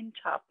bind,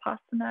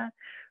 Chapasana,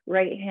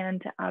 right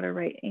hand to outer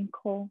right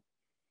ankle.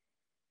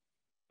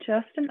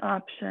 Just an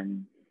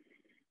option.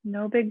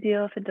 No big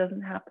deal if it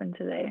doesn't happen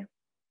today.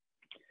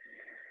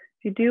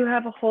 If you do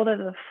have a hold of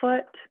the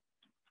foot,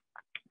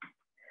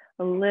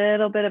 a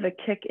little bit of a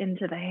kick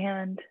into the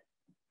hand.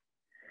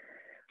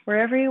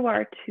 Wherever you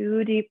are,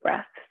 2 deep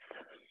breaths.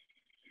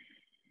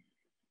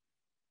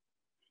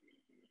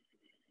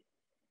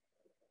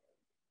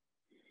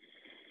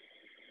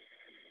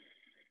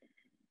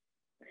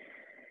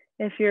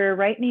 If your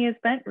right knee is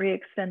bent,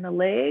 re-extend the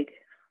leg.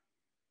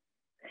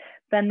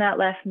 Bend that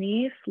left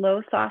knee,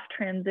 slow, soft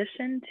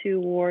transition to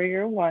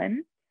warrior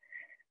one.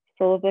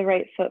 Sole of the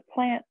right foot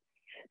plants.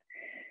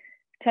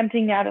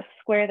 Attempting now to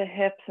square the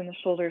hips and the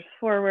shoulders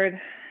forward,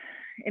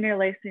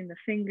 interlacing the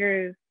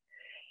fingers,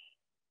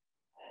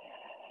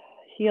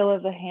 heel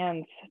of the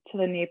hands to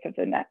the nape of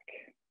the neck.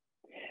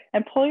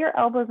 And pull your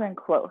elbows in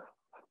close,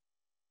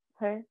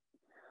 okay?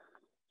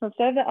 So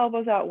instead of the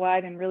elbows out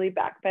wide and really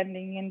back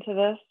bending into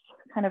this,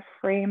 kind of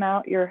frame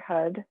out your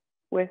head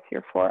with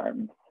your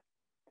forearms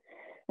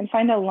and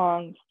find a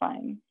long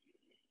spine.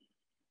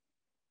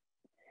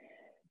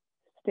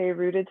 Stay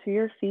rooted to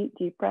your feet,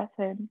 deep breath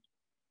in.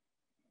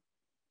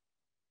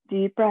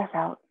 Deep breath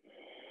out.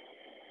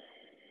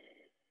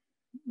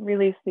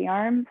 Release the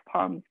arms,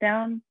 palms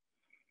down.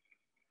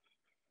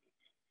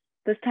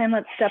 This time,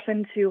 let's step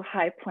into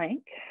high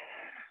plank.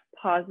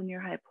 Pause in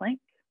your high plank.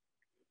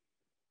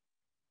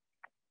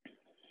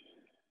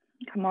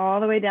 Come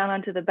all the way down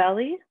onto the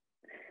belly.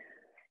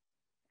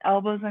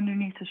 Elbows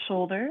underneath the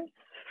shoulders,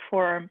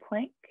 forearm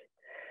plank.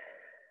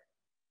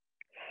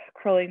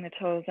 Curling the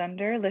toes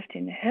under,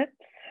 lifting the hips.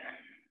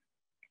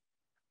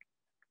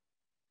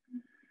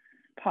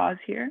 Pause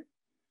here.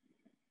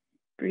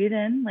 Breathe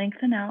in,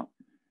 lengthen out.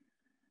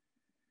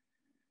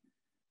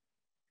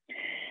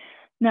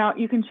 Now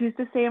you can choose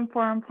to stay in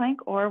forearm plank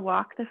or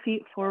walk the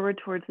feet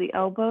forward towards the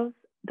elbows,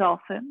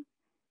 dolphin.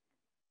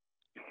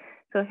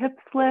 So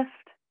hips lift,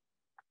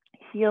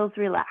 heels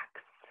relax,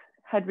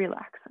 head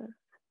relaxes.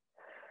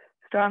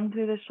 Strong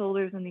through the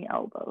shoulders and the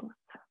elbows.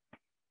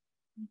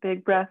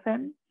 Big breath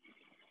in.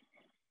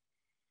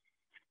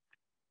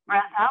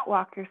 Breath out,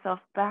 walk yourself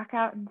back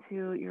out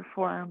into your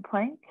forearm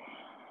plank.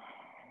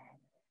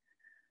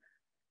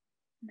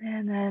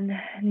 And then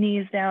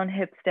knees down,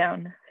 hips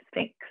down,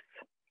 Sphinx.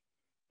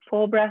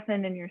 Full breath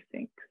in your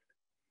Sphinx.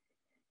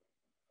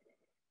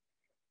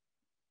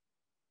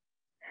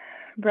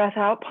 Breath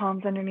out,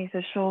 palms underneath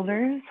the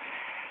shoulders.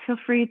 Feel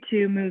free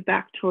to move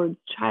back towards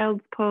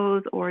child's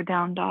pose or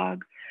down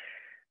dog,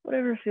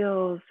 whatever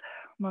feels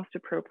most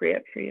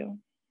appropriate for you.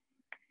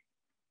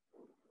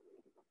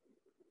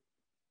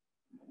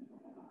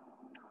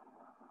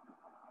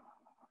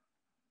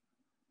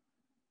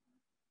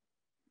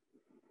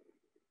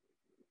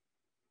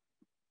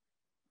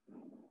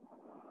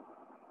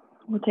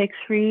 We'll take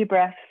 3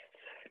 breaths.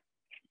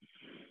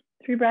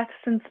 3 breaths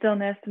in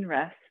stillness and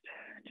rest.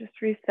 Just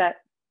reset.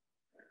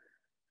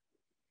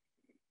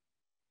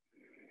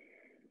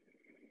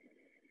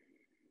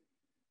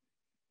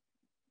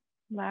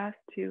 Last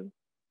 2.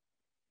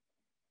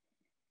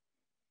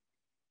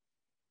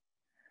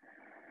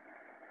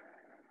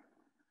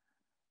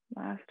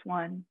 Last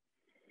 1.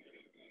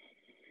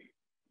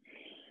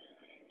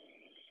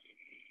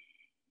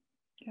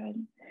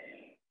 Good.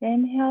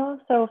 Inhale.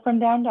 So from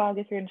down dog,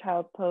 if you're in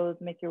child's pose,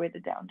 make your way to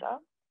down dog.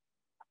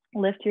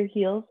 Lift your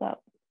heels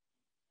up.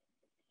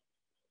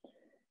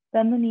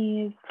 Bend the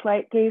knees,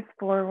 slight gaze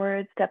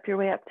forward, step your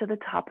way up to the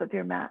top of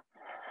your mat.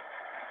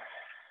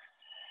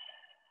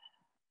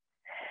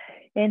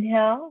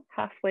 Inhale,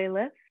 halfway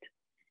lift.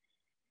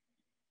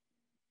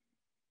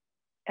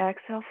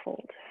 Exhale,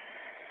 fold.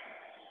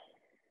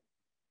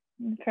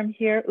 And from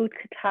here,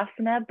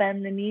 Utkatasana,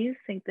 bend the knees,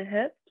 sink the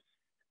hips.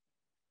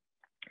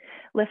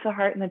 Lift the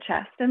heart and the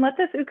chest. And let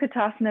this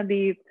Utkatasana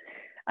be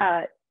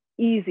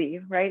easy,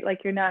 right?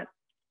 Like you're not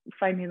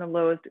finding the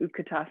lowest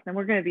Utkatasana.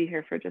 We're going to be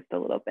here for just a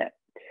little bit.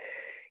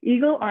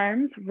 Eagle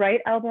arms, right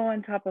elbow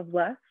on top of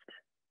left.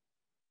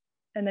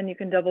 And then you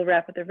can double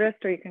wrap at the wrist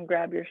or you can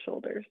grab your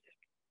shoulders.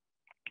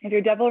 If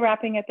you're double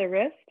wrapping at the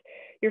wrist,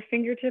 your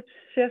fingertips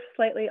shift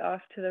slightly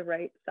off to the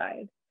right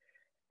side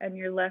and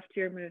your left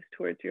ear moves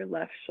towards your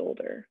left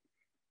shoulder.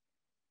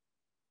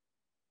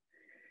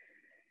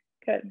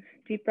 Good.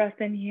 Deep breath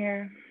in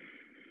here.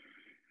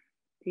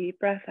 Deep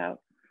breath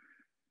out.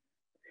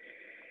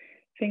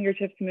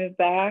 Fingertips move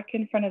back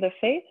in front of the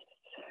face.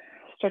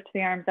 Stretch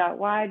the arms out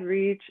wide,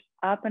 reach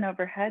up and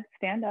overhead,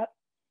 stand up.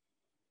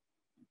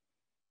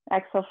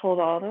 Exhale, fold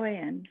all the way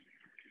in.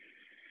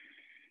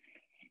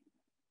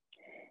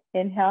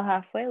 Inhale,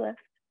 halfway lift.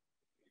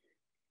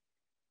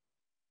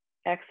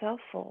 Exhale,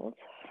 fold.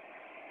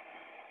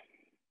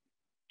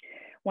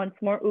 Once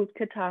more,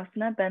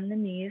 Utkatasana, bend the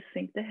knees,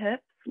 sink the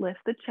hips, lift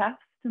the chest,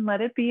 and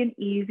let it be an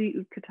easy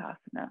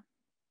Utkatasana.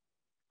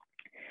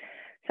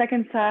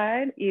 Second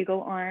side,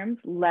 eagle arms,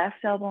 left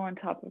elbow on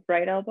top of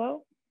right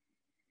elbow.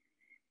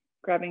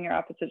 Grabbing your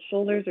opposite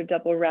shoulders or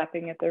double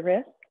wrapping at the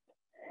wrist.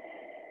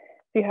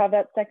 If you have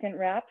that second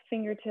wrap,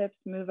 fingertips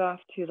move off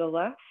to the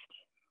left,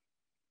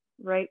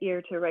 right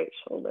ear to right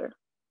shoulder.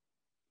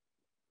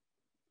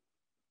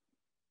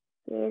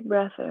 Big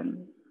breath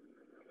in.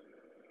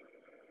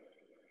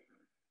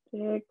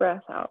 Big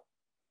breath out.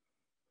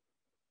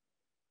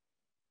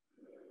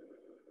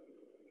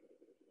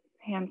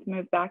 Hands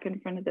move back in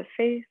front of the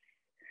face.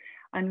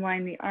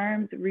 Unwind the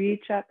arms,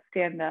 reach up,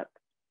 stand up.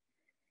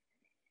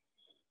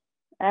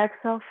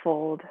 Exhale,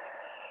 fold.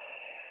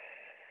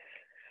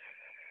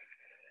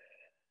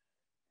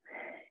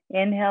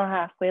 Inhale,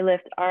 halfway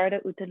lift, Ardha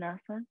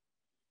Uttanasana.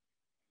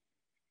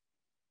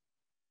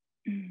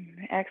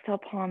 Exhale,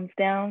 palms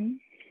down,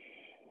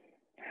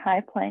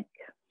 high plank.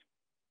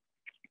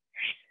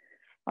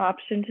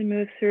 Option to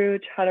move through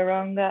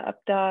Chaturanga,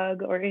 up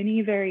dog, or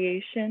any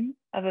variation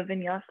of a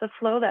vinyasa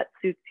flow that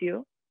suits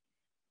you.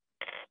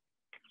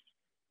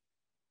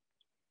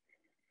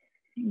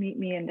 Meet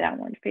me in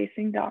downward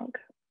facing dog.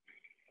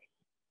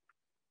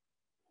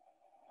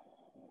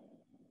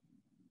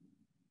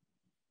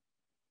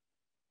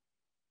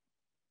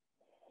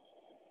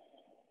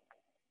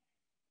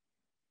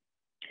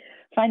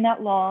 Find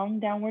that long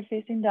downward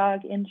facing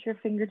dog, inch your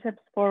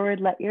fingertips forward,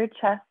 let your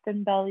chest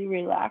and belly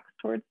relax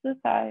towards the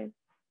thighs.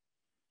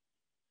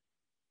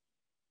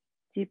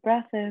 Deep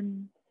breath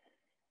in,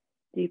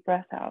 deep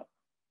breath out.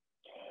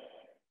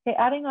 Okay,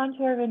 adding on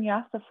to our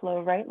vinyasa flow,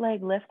 right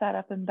leg, lift that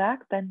up and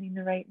back, bending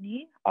the right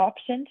knee.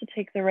 Option to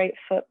take the right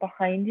foot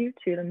behind you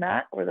to the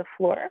mat or the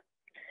floor.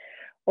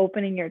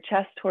 Opening your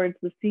chest towards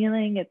the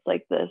ceiling. It's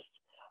like this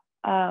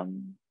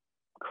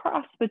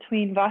cross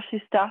between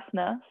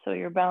Vashisthasana. So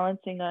you're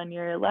balancing on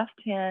your left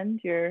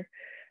hand, your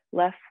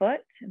left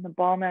foot, and the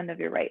palm end of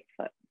your right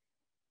foot.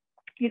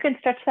 You can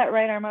stretch that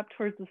right arm up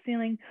towards the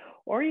ceiling,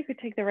 or you could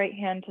take the right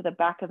hand to the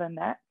back of the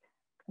neck,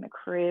 kind of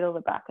cradle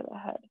the back of the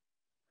head.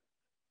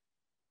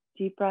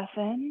 Deep breath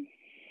in.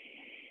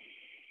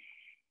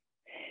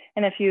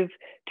 And if you've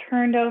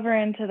turned over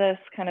into this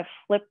kind of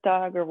flip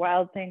dog or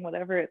wild thing,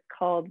 whatever it's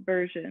called,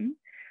 version,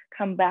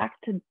 come back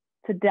to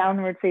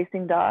downward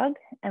facing dog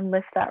and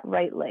lift that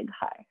right leg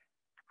high.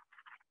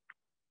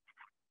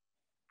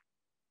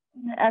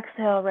 And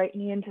exhale, right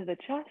knee into the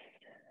chest,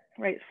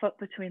 right foot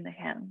between the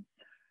hands.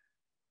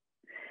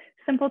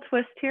 Simple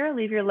twist here,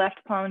 leave your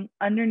left palm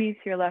underneath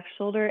your left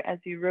shoulder as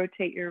you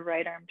rotate your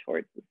right arm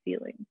towards the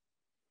ceiling.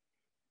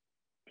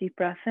 Deep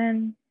breath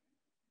in.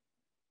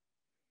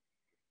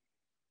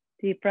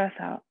 Deep breath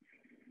out.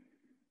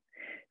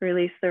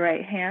 Release the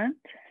right hand.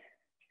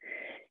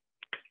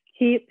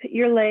 Keep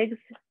your legs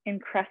in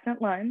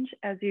crescent lunge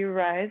as you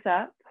rise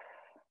up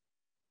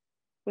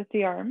with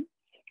the arms.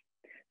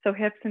 So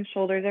hips and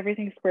shoulders,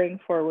 everything squaring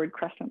forward,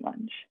 crescent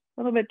lunge.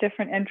 A little bit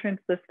different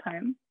entrance this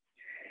time.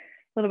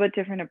 A little bit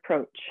different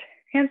approach.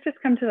 Hands just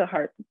come to the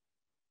heart.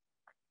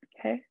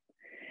 Okay.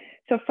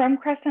 So from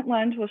crescent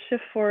lunge, we'll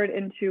shift forward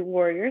into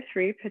warrior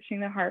three, pitching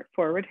the heart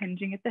forward,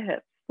 hinging at the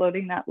hips.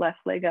 floating that left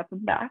leg up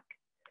and back.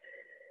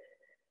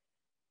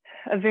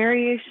 A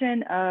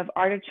variation of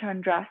Ardha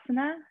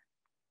Chandrasana,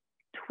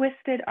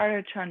 twisted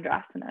Ardha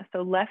Chandrasana.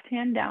 So left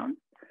hand down.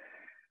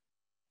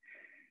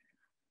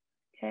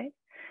 Okay.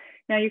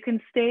 Now you can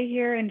stay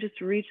here and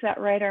just reach that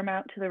right arm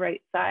out to the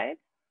right side,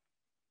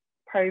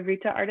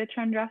 Parivrtta Ardha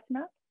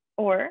Chandrasana,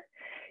 or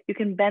you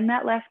can bend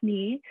that left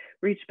knee,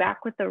 reach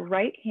back with the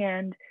right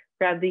hand,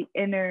 grab the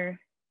inner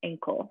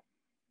ankle.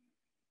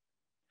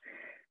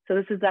 So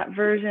this is that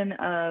version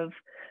of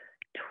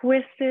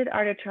twisted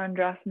Ardha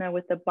Chandrasana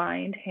with the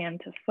bind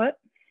hand to foot.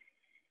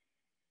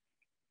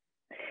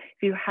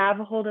 If you have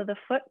a hold of the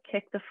foot,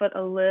 kick the foot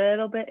a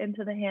little bit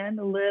into the hand,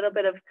 a little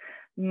bit of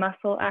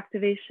muscle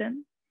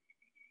activation.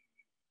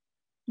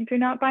 If you're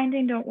not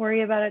binding, don't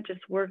worry about it.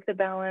 Just work the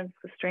balance,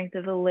 the strength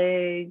of the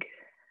leg,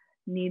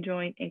 knee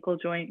joint, ankle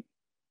joint.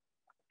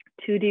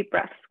 2 deep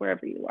breaths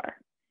wherever you are.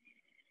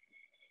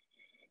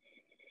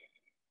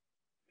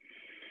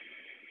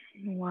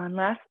 1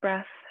 last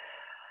breath.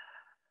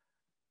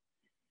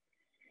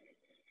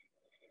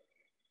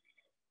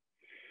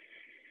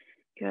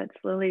 Good,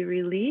 slowly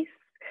release.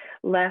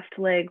 Left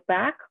leg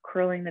back,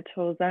 curling the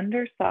toes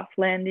under, soft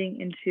landing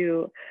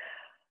into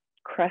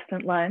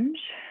crescent lunge.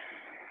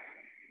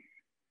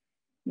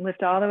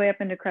 Lift all the way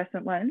up into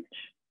crescent lunge.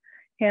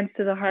 Hands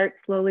to the heart,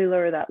 slowly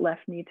lower that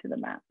left knee to the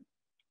mat.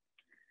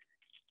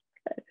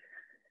 Good.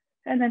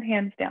 And then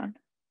hands down.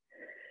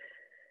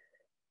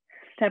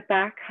 Step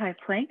back, high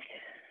plank.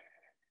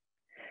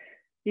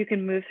 You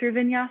can move through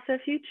vinyasa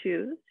if you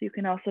choose. You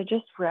can also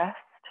just rest.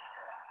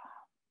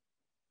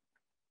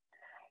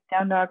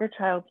 Down dog or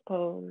child's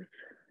pose.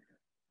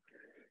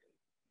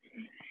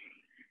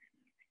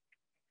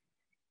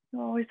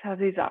 You always have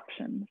these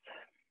options.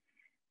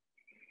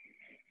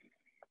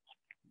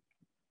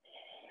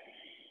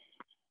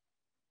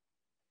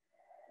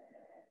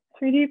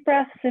 3 deep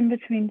breaths in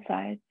between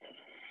sides.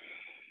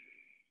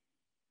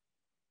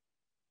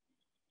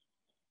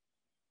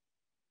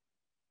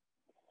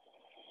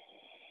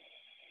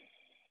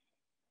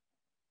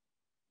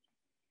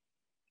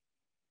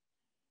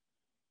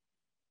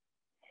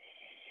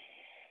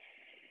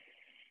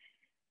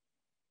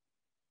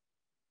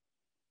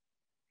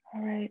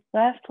 All right,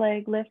 left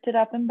leg lifted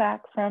up and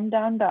back from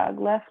down dog,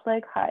 left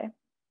leg high.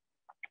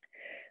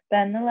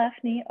 Bend the left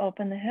knee,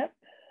 open the hip.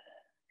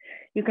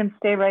 You can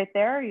stay right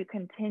there, or you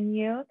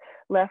continue.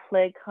 Left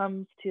leg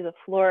comes to the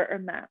floor or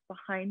mat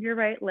behind your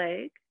right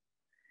leg.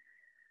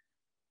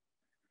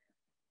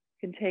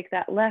 You can take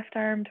that left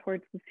arm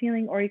towards the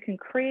ceiling, or you can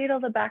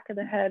cradle the back of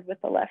the head with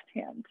the left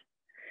hand.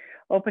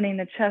 Opening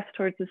the chest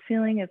towards the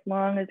ceiling as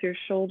long as your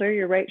shoulder,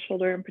 your right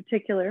shoulder in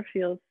particular,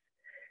 feels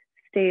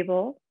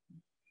stable.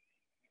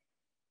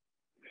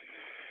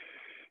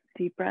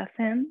 Deep breath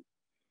in.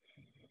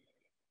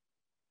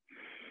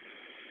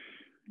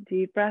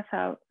 Deep breath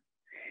out.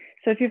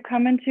 So if you've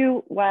come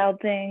into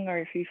wild thing, or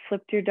if you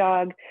flipped your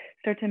dog,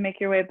 start to make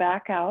your way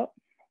back out.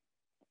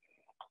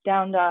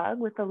 Down dog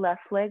with the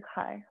left leg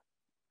high.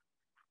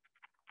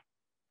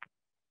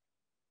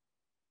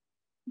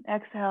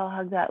 Exhale,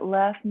 hug that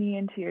left knee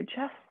into your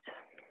chest.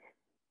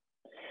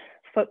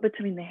 Foot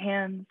between the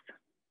hands.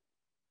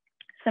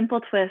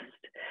 Simple twist.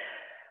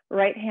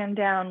 Right hand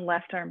down,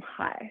 left arm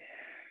high.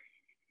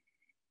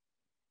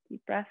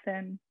 Deep breath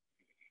in.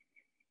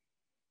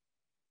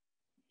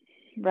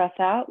 Breath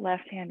out,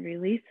 left hand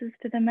releases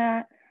to the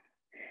mat,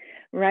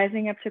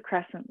 rising up to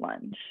crescent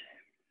lunge.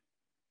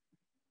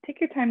 Take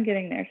your time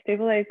getting there.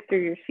 Stabilize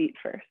through your feet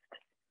first.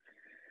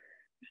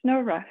 There's no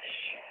rush.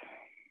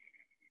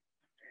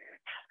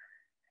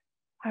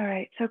 All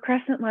right, so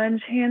crescent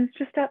lunge, hands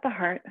just at the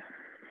heart.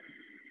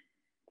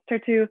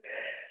 Start to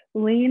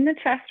lean the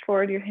chest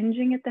forward. You're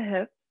hinging at the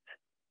hips,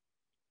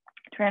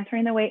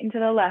 transferring the weight into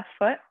the left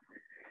foot.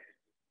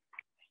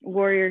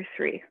 Warrior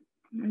 3.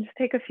 And just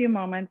take a few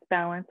moments,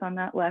 balance on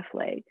that left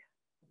leg.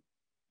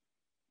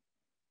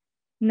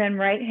 And then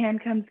right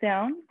hand comes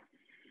down.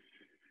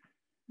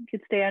 You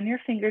could stay on your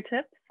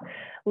fingertips.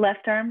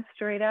 Left arm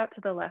straight out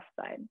to the left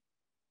side.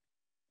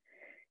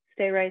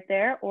 Stay right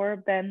there, or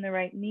bend the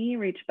right knee,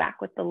 reach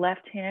back with the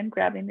left hand,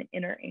 grabbing the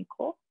inner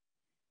ankle.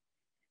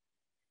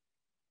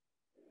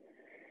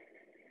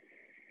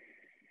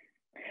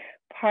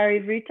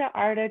 Parivrtta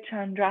Ardha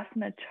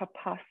Chandrasana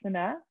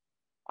Chapasana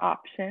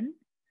option.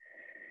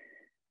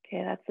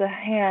 Okay, that's the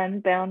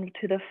hand bound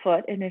to the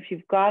foot. And if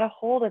you've got a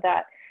hold of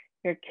that,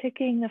 you're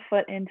kicking the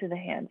foot into the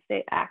hand.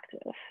 Stay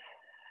active.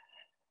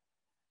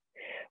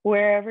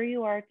 Wherever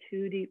you are,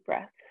 2 deep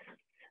breaths.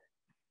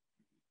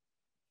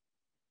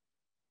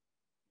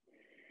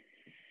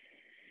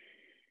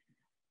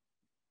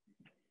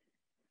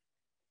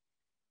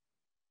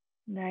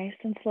 Nice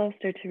and slow,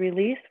 start to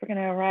release. We're going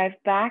to arrive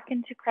back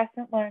into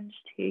crescent lunge.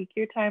 Take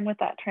your time with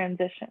that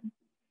transition.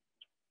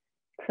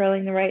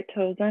 Curling the right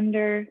toes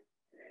under.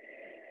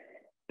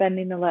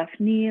 Bending the left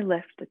knee,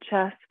 lift the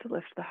chest,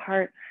 lift the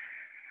heart.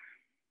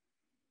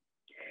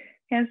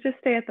 Hands just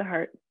stay at the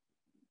heart.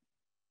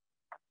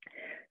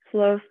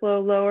 Slow,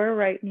 slow, lower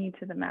right knee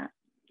to the mat.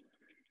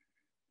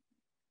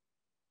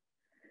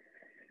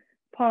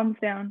 Palms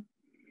down.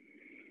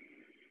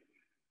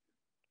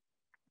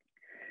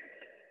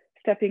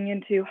 Stepping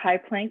into high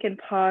plank and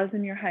pause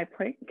in your high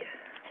plank.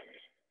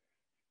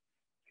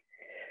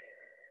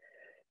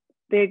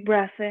 Big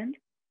breath in.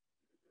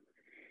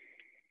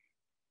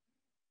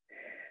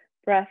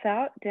 Breath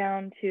out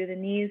down to the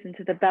knees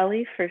into the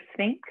belly for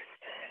Sphinx.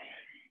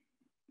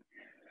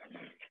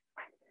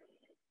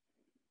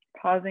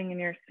 Pausing in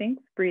your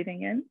Sphinx,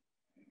 breathing in.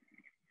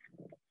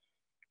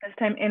 This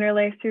time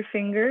interlace your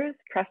fingers,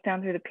 press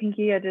down through the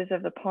pinky edges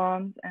of the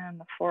palms and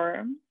the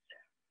forearms.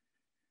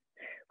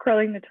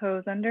 Curling the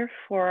toes under,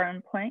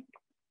 forearm plank.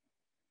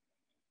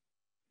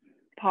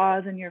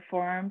 Pause in your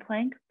forearm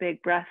plank,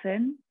 big breath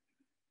in.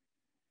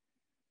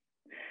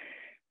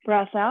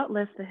 Breath out,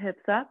 lift the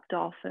hips up,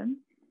 dolphin.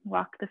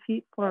 Walk the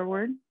feet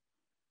forward.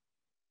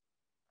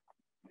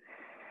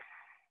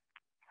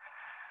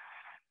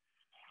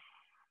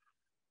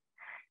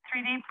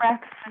 3 deep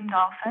breaths in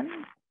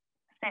dolphin.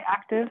 Stay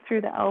active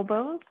through the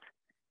elbows,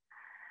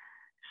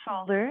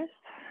 shoulders,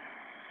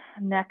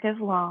 neck is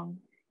long.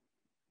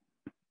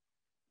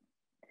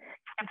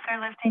 Hips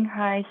are lifting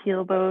high,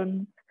 heel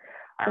bones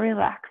are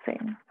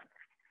relaxing.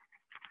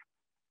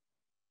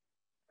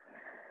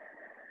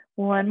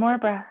 One more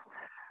breath.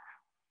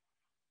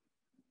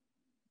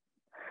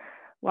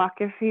 Walk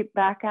your feet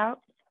back out,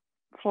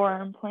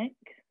 forearm plank.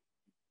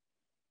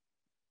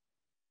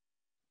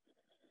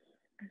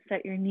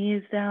 Set your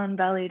knees down,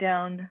 belly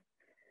down.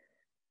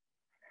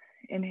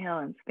 Inhale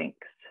and Sphinx.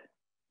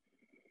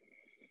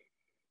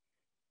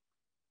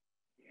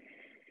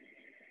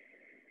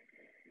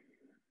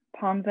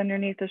 Palms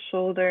underneath the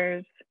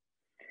shoulders.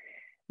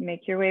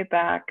 Make your way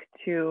back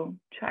to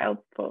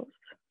child's pose.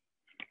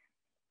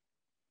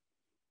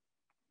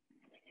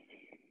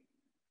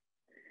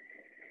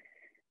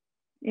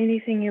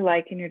 Anything you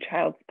like in your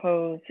child's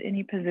pose,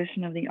 any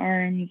position of the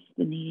arms,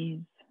 the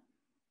knees,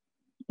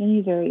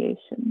 any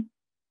variation.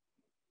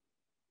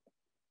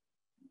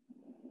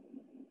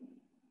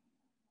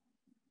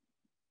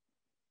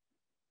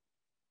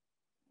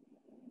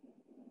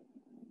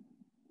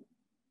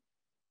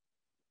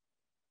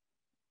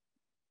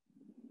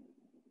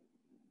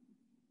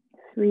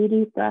 Three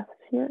deep breaths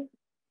here.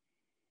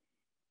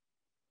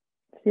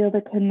 Feel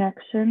the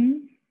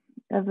connection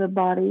of the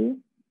body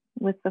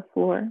with the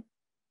floor.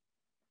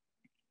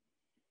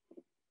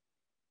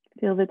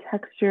 Feel the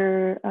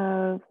texture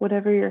of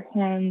whatever your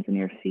hands and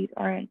your feet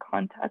are in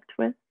contact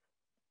with.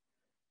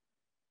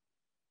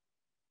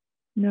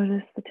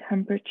 Notice the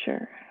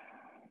temperature.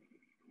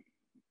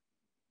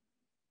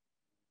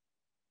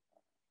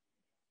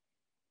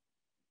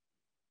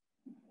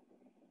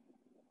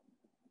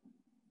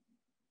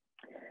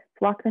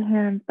 Walk the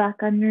hands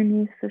back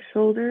underneath the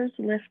shoulders,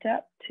 lift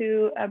up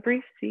to a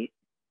brief seat.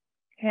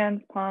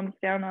 Hands, palms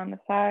down on the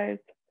thighs.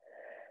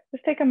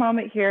 Just take a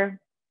moment here,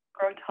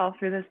 grow tall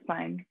through the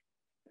spine.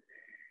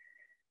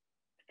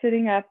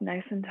 Sitting up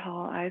nice and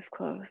tall, eyes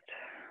closed.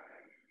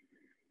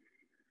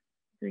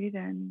 Breathe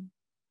in.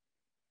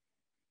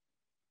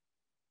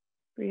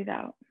 Breathe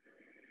out.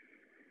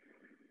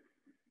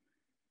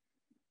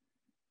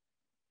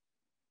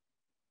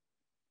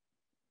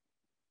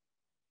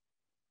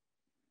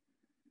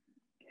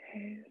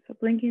 Okay, so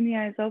blinking the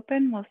eyes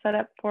open, we'll set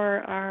up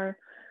for our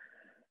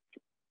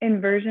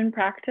inversion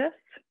practice,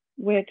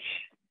 which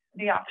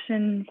the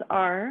options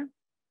are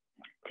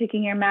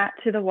taking your mat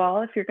to the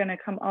wall if you're going to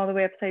come all the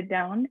way upside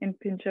down in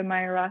Pincha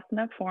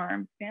Mayurasana,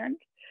 forearm stand,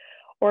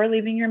 or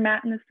leaving your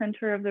mat in the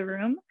center of the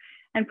room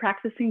and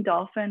practicing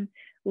dolphin,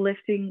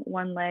 lifting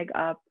one leg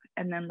up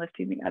and then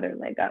lifting the other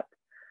leg up.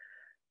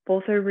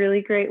 Both are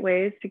really great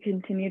ways to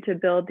continue to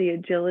build the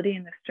agility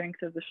and the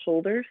strength of the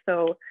shoulder.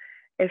 So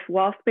if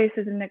wall space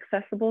isn't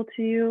accessible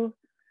to you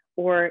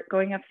or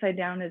going upside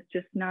down is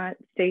just not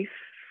safe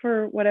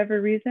for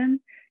whatever reason,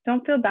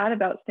 don't feel bad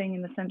about staying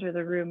in the center of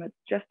the room. It's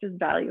just as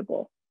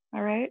valuable,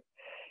 all right?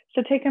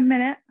 So take a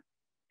minute.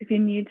 If you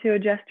need to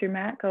adjust your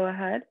mat, go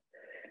ahead.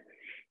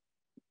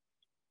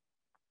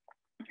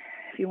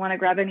 If you want to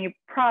grab any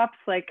props,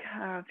 like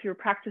if you were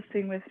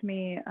practicing with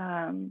me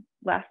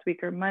last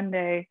week or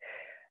Monday,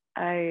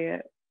 I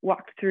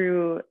walked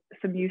through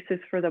some uses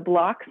for the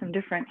blocks and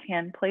different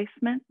hand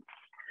placements,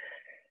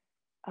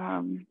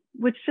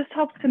 which just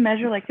helps to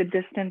measure like the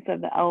distance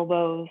of the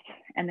elbows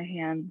and the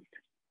hands,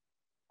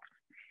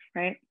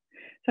 right?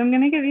 So I'm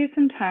going to give you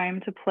some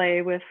time to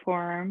play with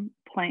forearm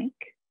plank,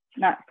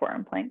 not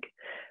forearm plank,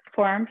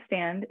 forearm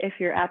stand. If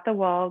you're at the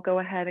wall, go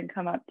ahead and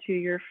come up to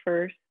your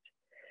first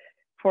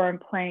forearm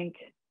plank,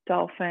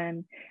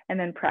 dolphin, and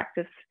then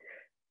practice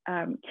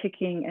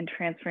kicking and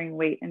transferring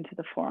weight into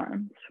the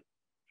forearms.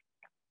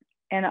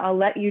 And I'll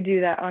let you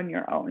do that on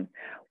your own.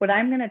 What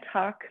I'm going to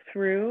talk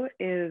through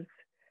is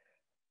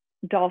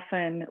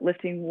dolphin,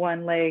 lifting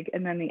one leg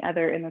and then the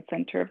other in the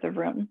center of the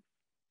room.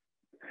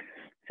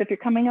 So if you're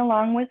coming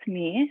along with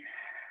me,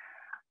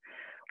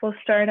 we'll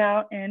start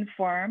out in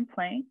forearm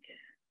plank.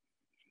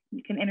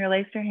 You can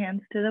interlace your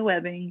hands to the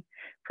webbing,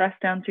 press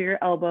down through your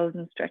elbows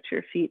and stretch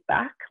your feet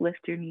back, lift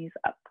your knees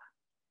up.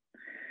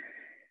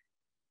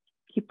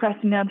 Keep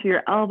pressing down through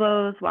your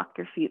elbows, walk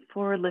your feet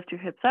forward, lift your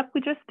hips up.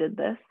 We just did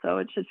this, so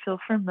it should feel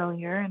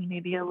familiar and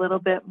maybe a little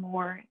bit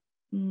more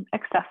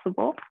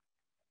accessible.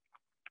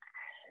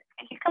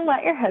 You can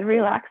let your head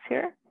relax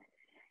here,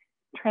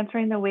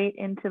 transferring the weight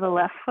into the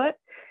left foot.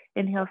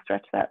 Inhale,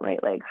 stretch that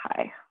right leg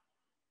high.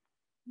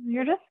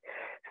 You're just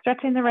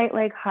stretching the right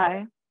leg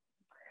high.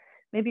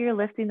 Maybe you're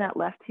lifting that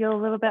left heel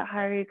a little bit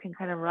higher. You can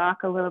kind of rock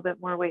a little bit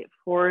more weight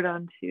forward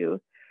onto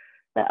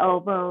the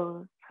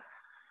elbows,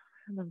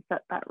 and then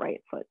set that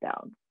right foot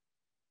down.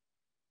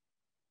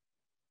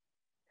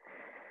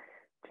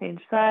 Change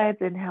sides.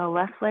 Inhale,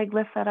 left leg,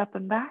 lift that up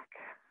and back.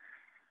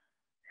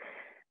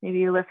 Maybe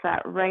you lift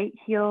that right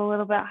heel a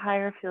little bit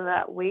higher. Feel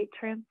that weight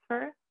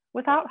transfer.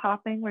 Without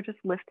hopping, we're just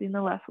lifting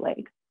the left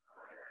leg.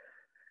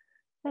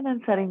 And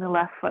then setting the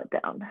left foot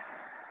down.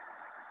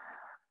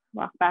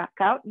 Walk back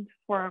out into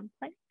forearm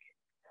plank.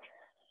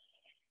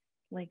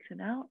 Lengthen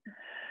out.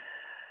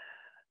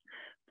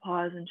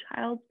 Pause in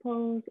child's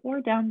pose or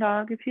down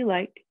dog if you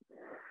like.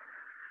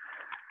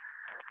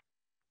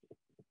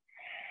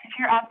 If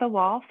you're at the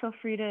wall, feel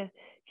free to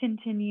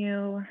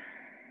continue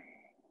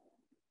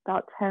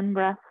about 10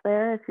 breaths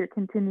there if you're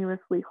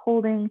continuously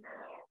holding,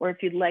 or if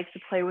you'd like to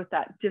play with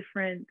that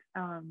different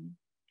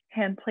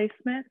hand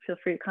placement, feel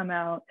free to come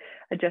out,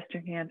 adjust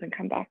your hands, and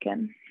come back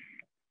in.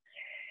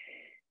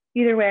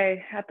 Either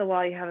way, at the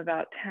wall, you have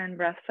about 10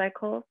 breath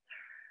cycles.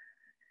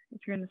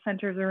 If you're in the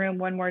center of the room,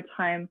 one more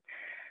time,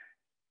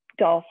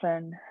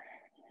 dolphin,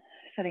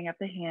 setting up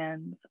the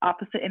hands,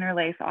 opposite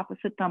interlace,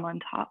 opposite thumb on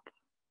top.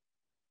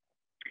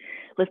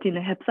 Lifting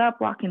the hips up,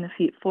 walking the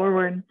feet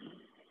forward.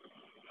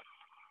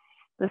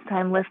 This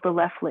time, lift the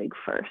left leg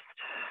first.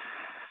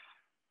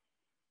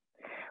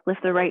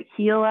 Lift the right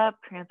heel up,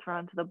 transfer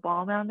onto the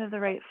ball mound of the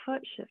right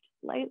foot, shift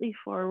slightly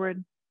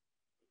forward.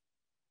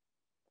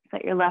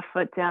 Set your left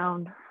foot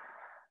down.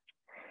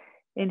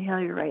 Inhale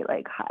your right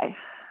leg high.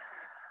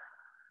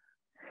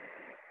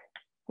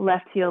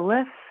 Left heel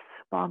lifts,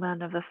 ball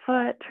mound of the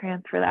foot,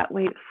 transfer that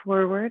weight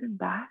forward and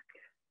back.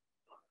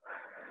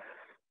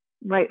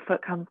 Right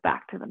foot comes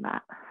back to the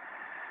mat.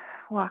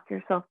 Walk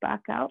yourself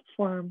back out,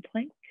 forearm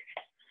plank.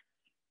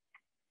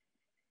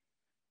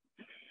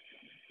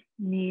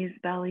 Knees,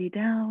 belly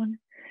down.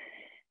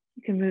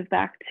 You can move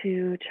back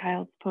to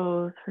child's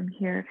pose from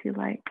here if you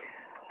like.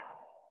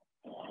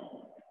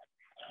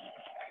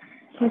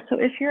 Okay, so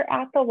if you're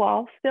at the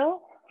wall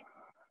still,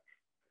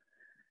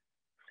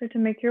 start to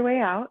make your way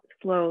out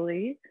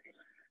slowly,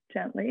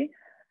 gently.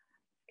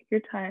 Take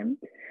your time.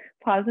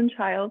 Pause in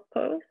child's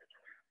pose.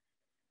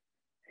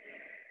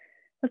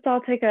 Let's all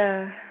take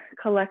a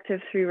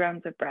collective 3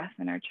 rounds of breath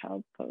in our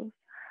child's pose.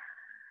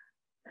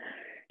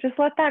 Just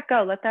let that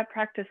go. Let that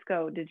practice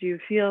go. Did you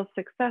feel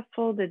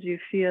successful? Did you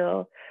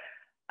feel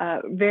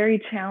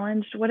very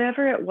challenged?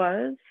 Whatever it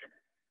was,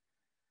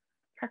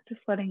 practice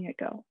letting it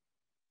go.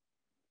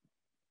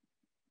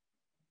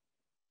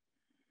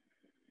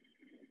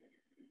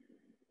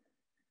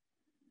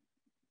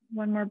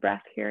 One more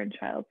breath here in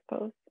child's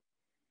pose.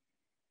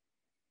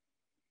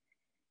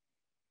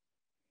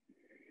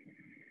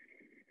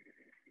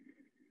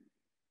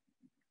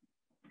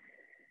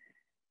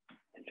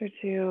 Start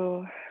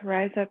to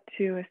rise up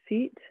to a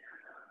seat.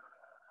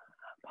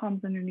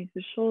 Palms underneath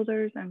the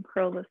shoulders,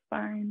 uncurl the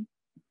spine.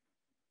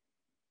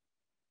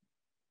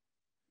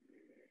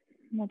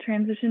 We'll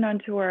transition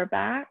onto our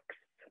backs.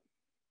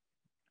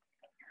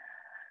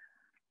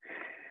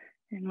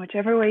 In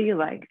whichever way you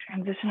like,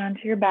 transition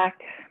onto your back.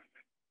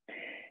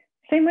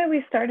 Same way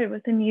we started,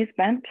 with the knees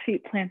bent,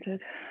 feet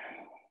planted.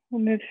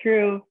 We'll move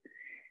through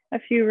a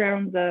few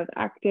rounds of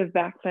active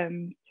back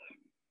bends.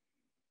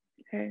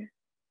 Okay.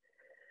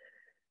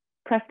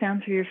 Press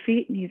down through your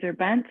feet, knees are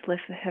bent,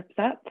 lift the hips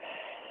up.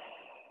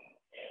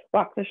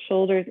 Walk the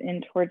shoulders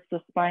in towards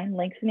the spine,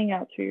 lengthening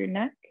out through your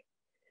neck.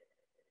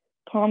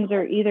 Palms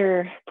are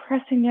either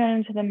pressing down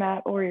into the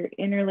mat or you're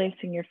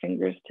interlacing your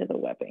fingers to the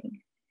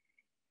webbing.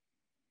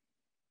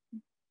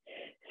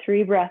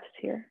 3 breaths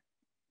here.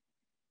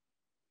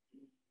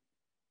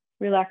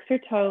 Relax your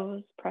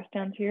toes, press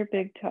down to your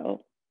big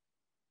toe.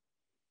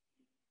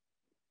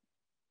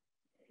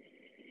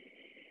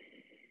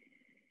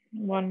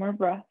 One more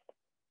breath.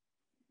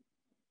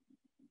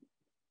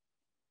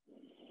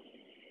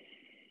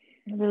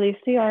 Release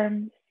the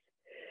arms,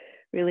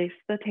 release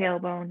the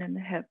tailbone and the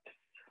hips.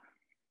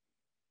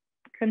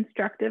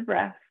 Constructive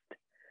rest.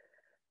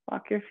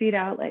 Walk your feet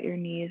out, let your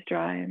knees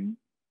draw in.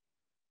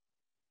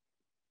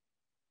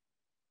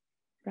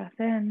 Breath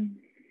in,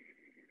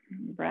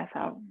 breath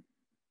out.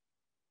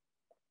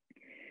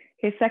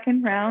 Okay,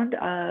 second round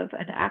of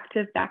an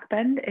active back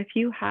bend. If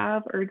you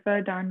have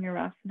Urdhva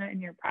Dhanurasana in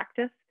your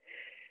practice,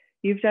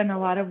 you've done a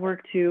lot of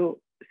work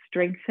to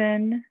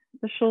strengthen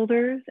the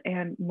shoulders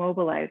and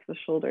mobilize the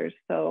shoulders.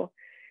 So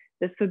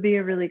this would be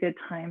a really good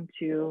time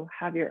to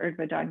have your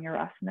Urdhva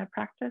Dhanurasana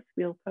practice,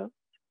 wheel pose.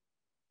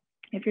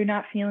 If you're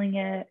not feeling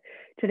it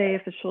today,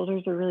 if the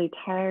shoulders are really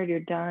tired, you're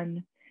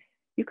done,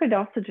 you could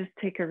also just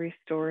take a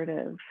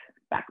restorative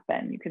back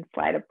bend. You can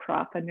slide a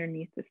prop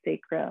underneath the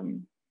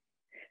sacrum,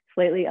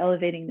 slightly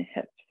elevating the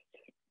hips.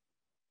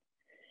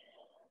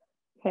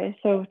 Okay,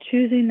 so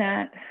choosing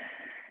that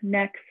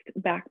next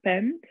back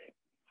bend.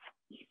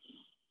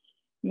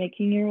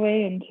 making your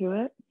way into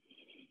it.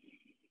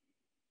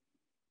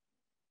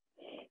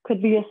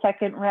 Could be a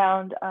second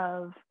round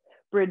of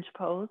bridge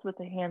pose with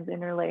the hands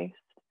interlaced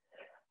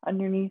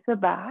underneath the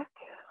back.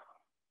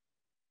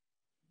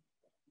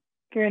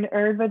 If you're in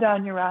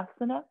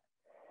vinyasa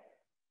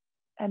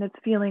and it's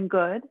feeling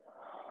good,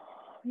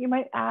 you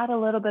might add a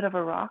little bit of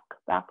a rock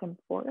back and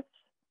forth.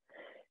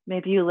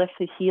 Maybe you lift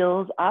the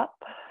heels up,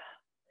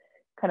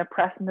 kind of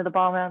press into the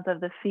ball mounds of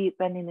the feet,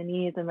 bending the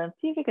knees, and then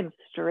see if you can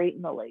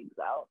straighten the legs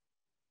out.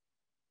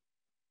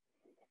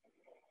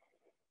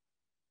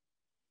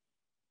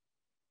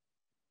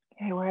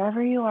 Okay,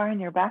 wherever you are in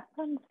your back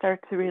bend, start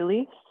to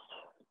release.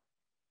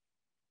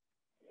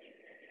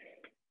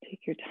 Take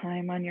your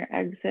time on your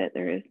exit.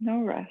 There is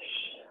no rush.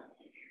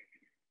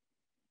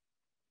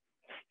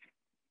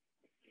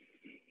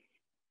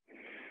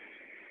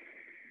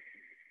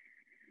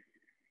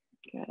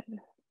 Good.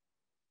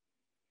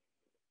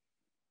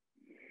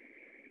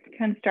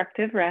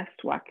 Constructive rest.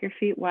 Walk your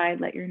feet wide.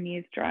 Let your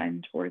knees draw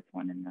in towards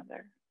one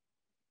another.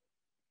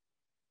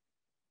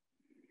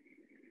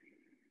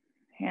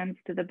 Hands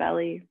to the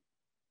belly.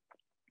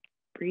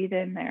 Breathe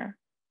in there.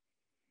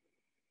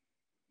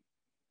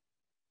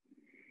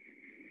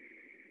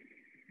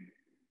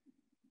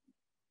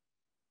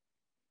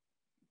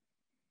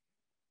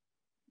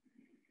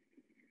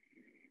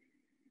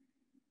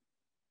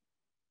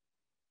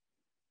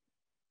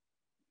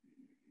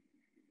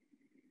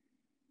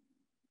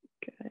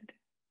 Good.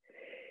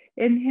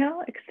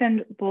 Inhale,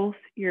 extend both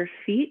your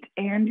feet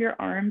and your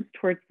arms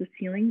towards the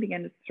ceiling.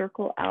 Begin to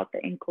circle out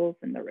the ankles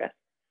and the wrists.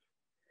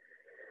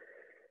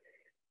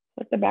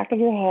 Let the back of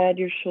your head,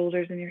 your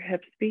shoulders, and your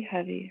hips be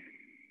heavy.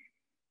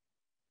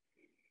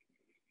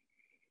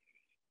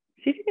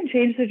 See if you can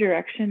change the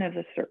direction of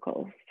the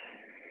circles.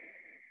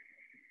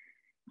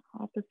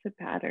 Opposite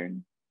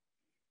pattern.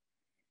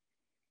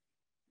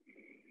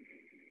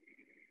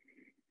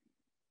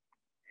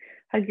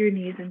 Hug your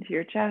knees into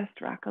your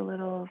chest, rock a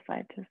little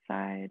side to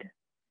side.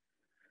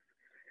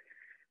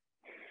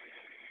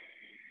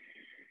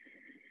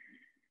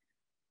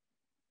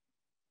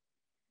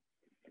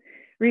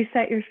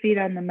 Reset your feet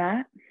on the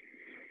mat.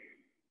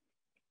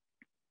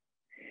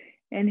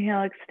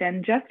 Inhale,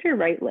 extend just your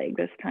right leg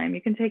this time.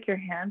 You can take your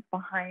hands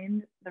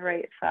behind the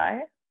right thigh.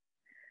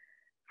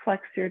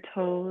 Flex your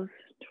toes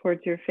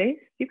towards your face.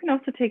 You can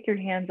also take your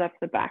hands up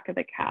the back of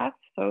the calf.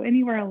 So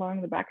anywhere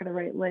along the back of the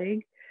right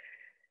leg,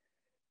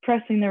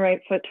 pressing the right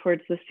foot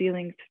towards the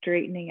ceiling,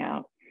 straightening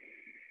out.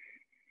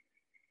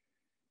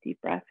 Deep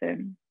breath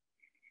in.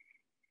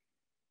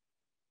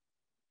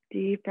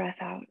 Deep breath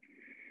out.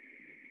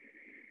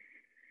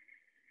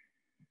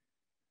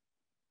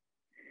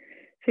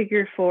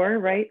 Figure 4,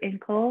 right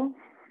ankle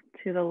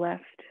to the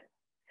left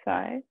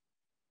thigh,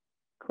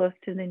 close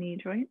to the knee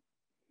joint.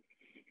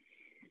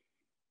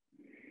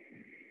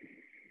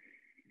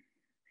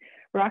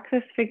 Rock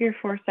this figure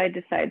 4 side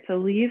to side. So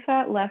leave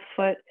that left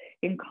foot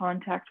in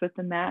contact with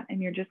the mat and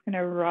you're just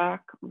gonna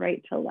rock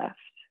right to left.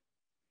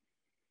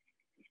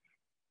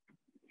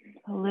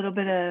 A little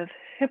bit of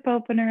hip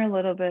opener, a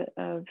little bit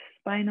of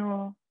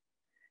spinal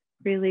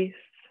release.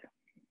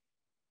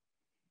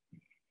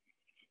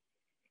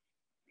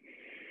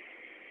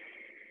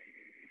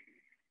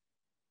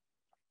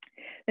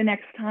 The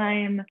next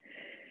time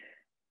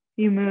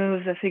you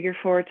move the figure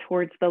 4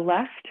 towards the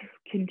left,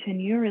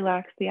 continue,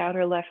 relax the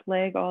outer left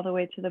leg all the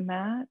way to the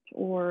mat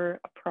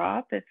or a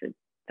prop if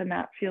the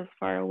mat feels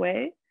far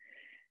away.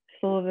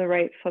 Sole of the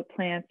right foot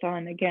plants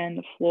on, again,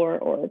 the floor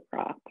or a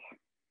prop.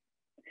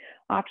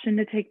 Option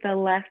to take the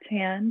left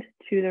hand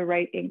to the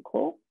right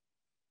ankle.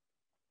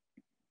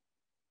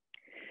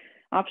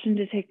 Option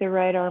to take the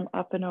right arm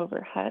up and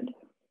overhead.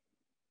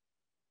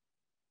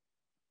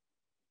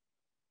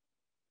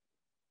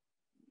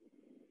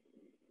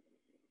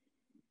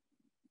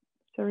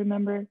 So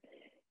remember,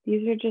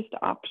 these are just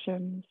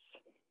options.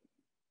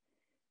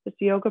 This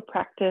yoga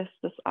practice,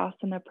 this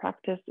asana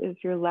practice is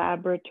your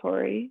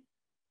laboratory.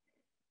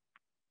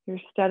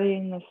 You're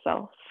studying the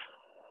self.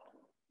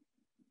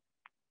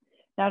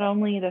 Not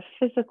only the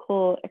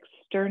physical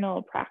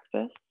external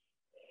practice,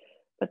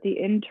 but the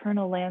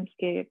internal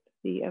landscape,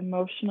 the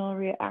emotional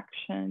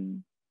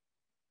reaction,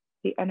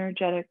 the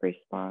energetic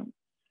response.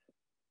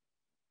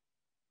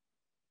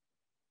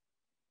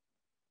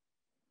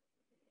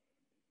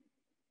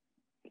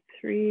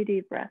 Three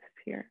deep breaths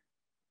here.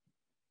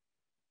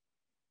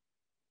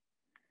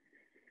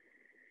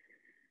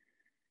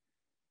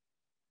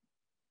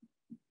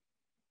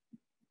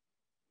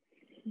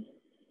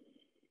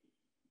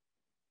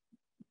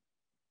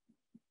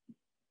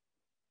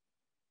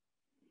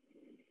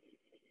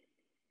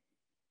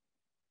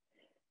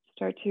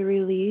 Start to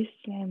release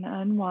and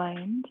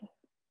unwind.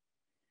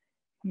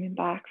 Coming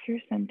back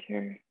through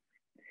center.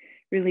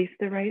 Release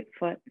the right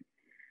foot.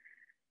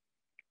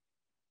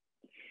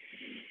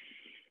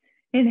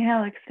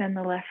 Inhale, extend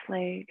the left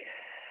leg.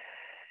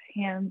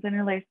 Hands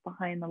interlaced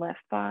behind the left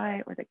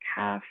thigh or the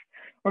calf,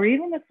 or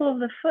even the sole of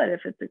the foot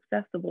if it's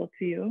accessible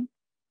to you.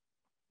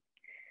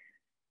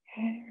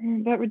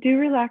 Okay. But do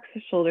relax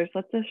the shoulders.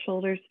 Let the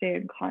shoulders stay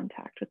in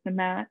contact with the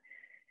mat.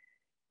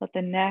 Let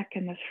the neck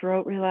and the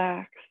throat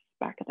relax,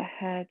 back of the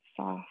head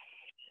soft,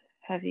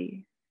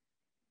 heavy.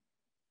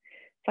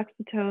 Flex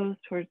the toes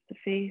towards the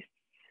face,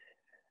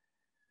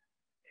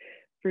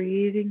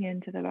 breathing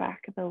into the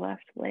back of the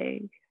left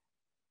leg.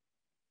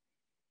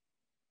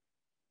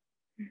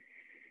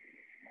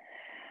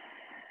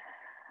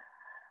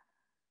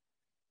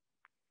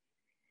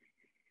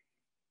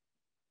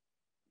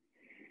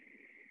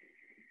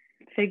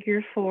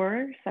 Figure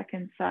 4,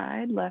 second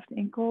side, left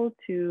ankle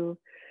to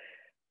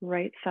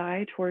right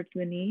thigh towards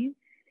the knee.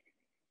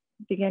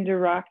 Begin to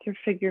rock your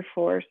figure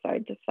 4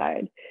 side to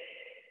side.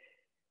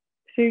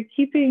 So you're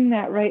keeping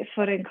that right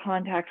foot in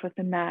contact with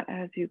the mat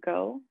as you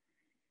go,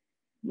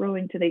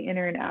 rolling to the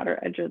inner and outer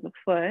edge of the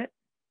foot.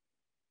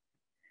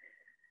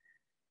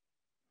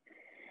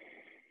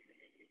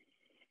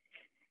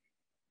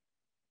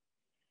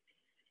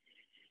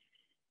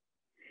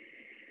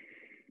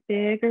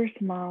 Big or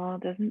small,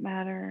 doesn't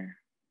matter.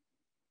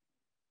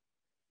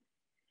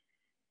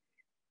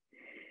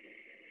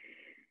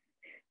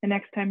 The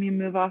next time you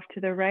move off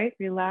to the right,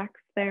 relax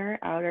there,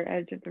 outer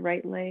edge of the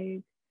right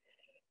leg,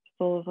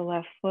 sole of the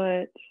left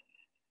foot.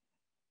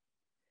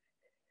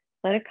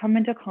 Let it come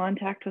into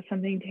contact with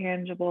something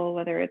tangible,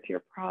 whether it's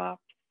your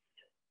props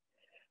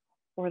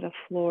or the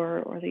floor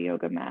or the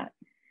yoga mat.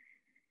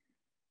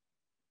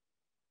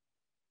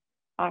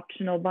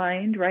 Optional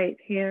bind, right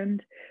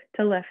hand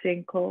to left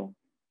ankle.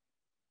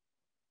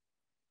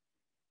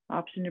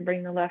 Option to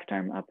bring the left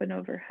arm up and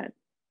overhead.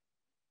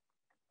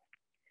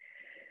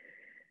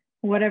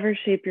 Whatever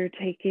shape you're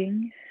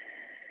taking,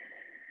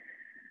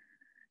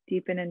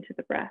 deepen into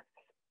the breath.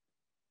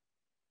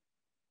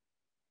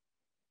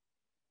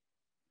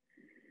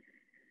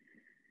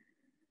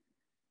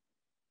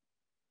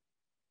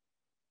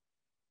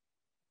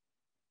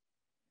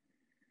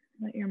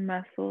 Let your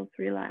muscles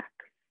relax.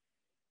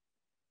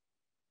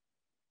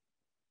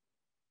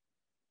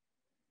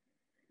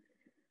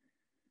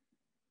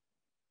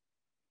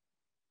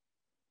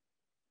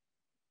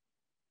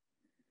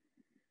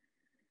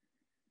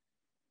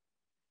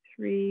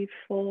 Three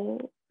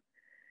full,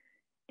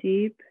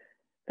 deep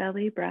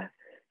belly breaths.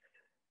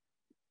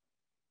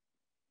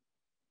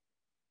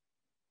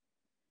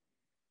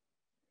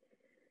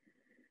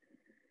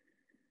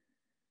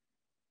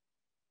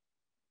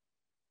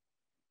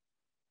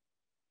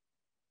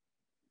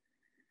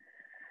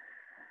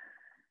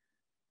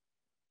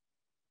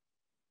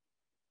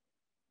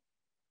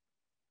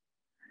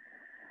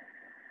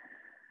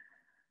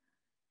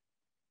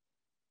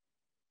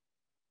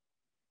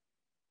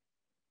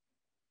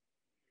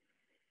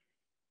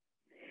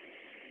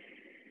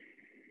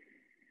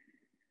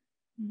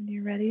 When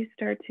you're ready,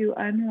 start to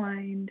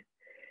unwind.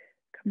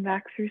 Come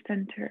back through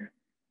center.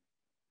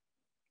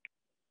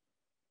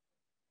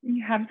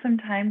 You have some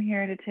time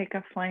here to take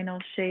a final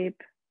shape,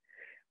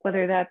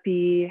 whether that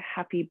be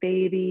happy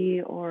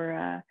baby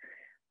or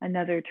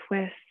another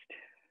twist,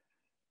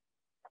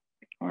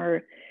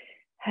 or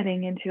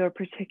heading into a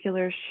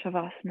particular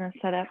shavasana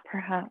setup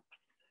perhaps.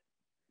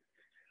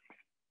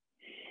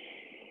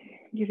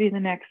 Give you the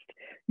next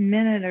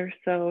minute or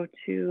so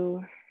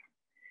to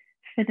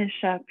finish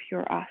up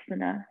your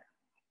asana.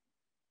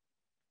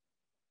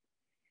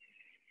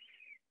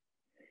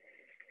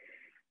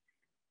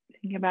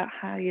 Think about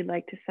how you'd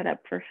like to set up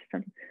for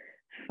some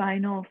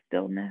final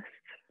stillness.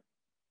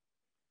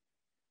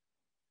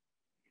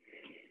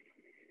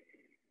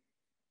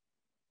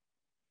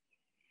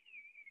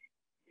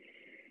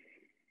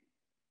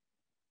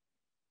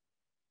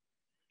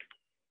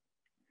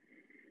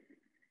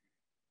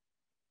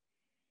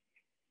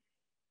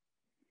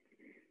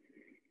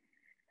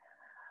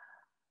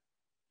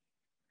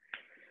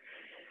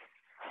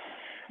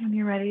 When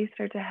you're ready,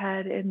 start to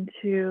head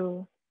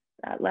into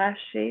that last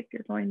shape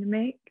you're going to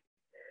make.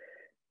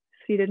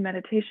 Seated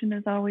meditation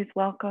is always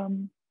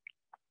welcome.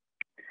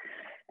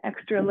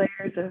 Extra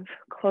layers of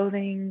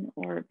clothing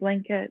or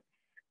blankets.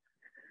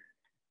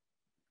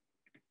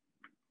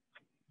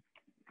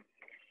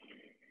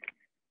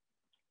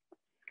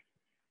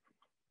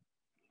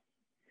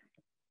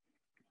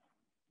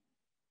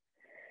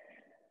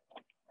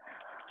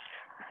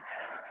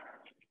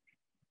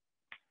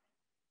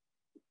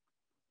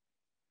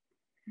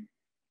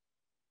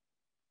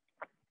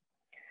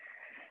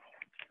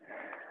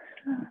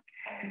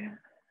 Okay.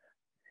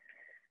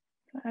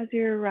 So as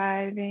you're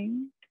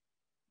arriving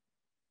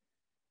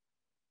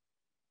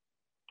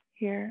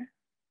here,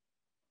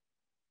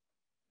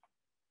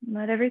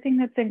 let everything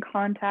that's in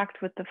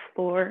contact with the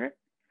floor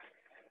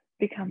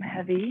become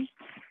heavy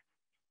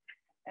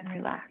and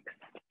relaxed.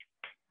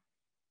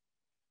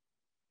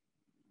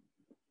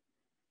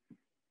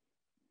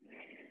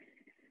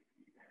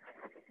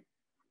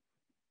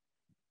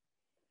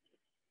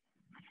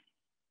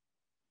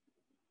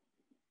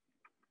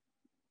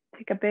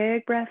 Take a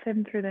big breath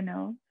in through the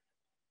nose.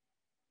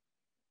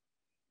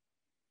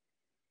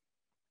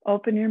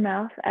 Open your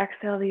mouth,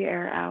 exhale the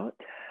air out.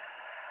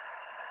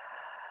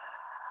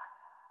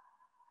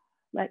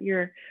 Let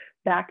your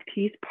back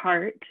teeth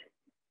part.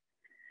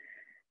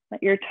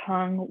 Let your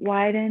tongue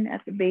widen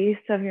at the base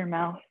of your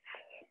mouth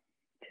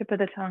tip of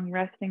the tongue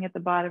resting at the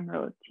bottom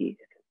row of teeth.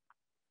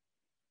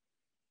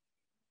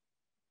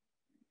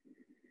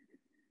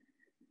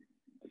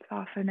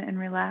 Soften and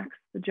relax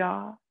the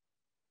jaw.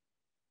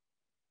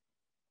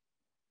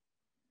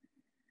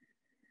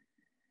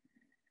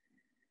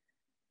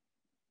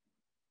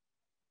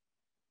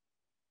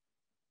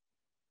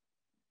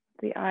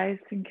 The eyes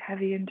sink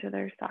heavy into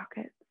their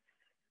sockets.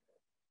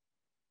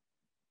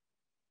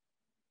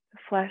 The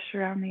flesh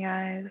around the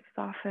eyes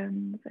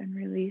softens and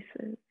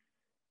releases.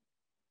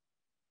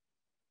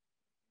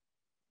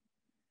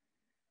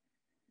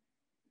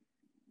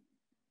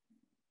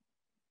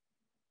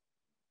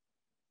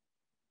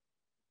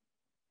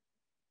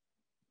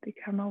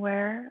 Become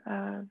aware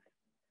of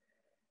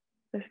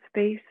the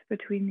space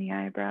between the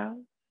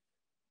eyebrows,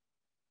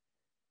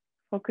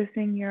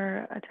 focusing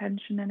your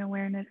attention and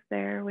awareness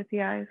there with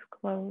the eyes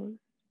closed.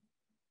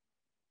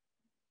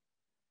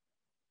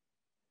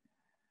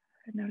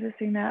 And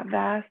noticing that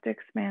vast,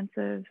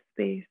 expansive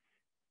space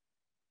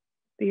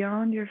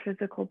beyond your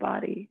physical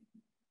body.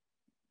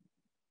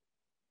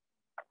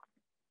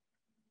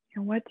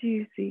 And what do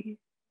you see?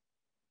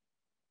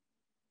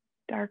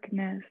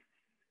 Darkness,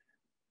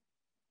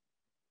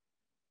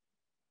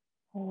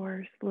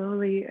 or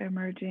slowly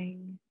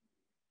emerging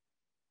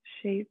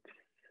shapes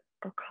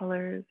or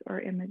colors or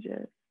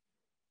images.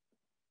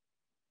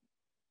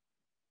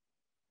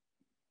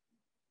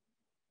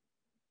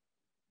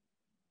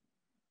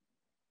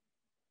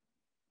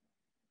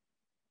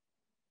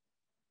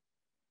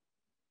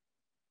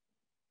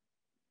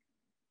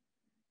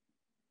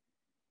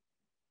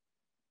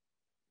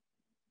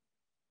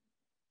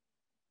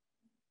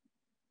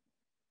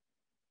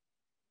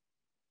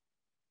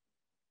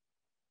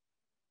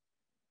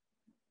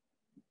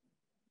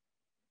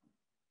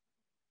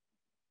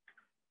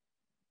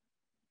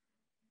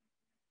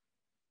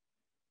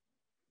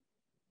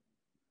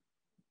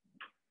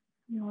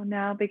 You will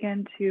now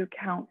begin to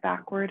count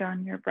backward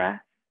on your breath,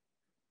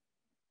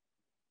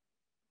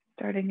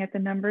 starting at the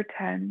number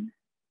 10.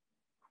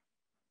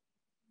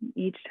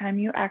 Each time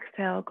you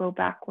exhale, go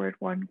backward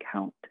one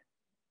count.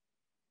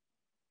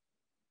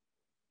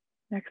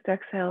 Next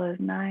exhale is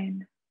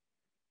 9.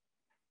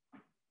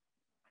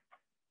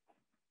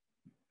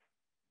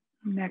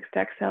 Next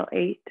exhale,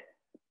 8.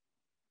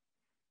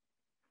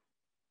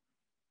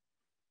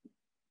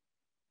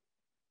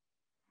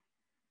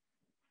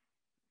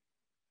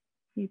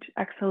 Each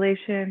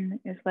exhalation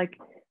is like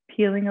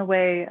peeling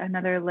away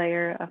another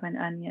layer of an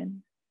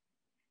onion.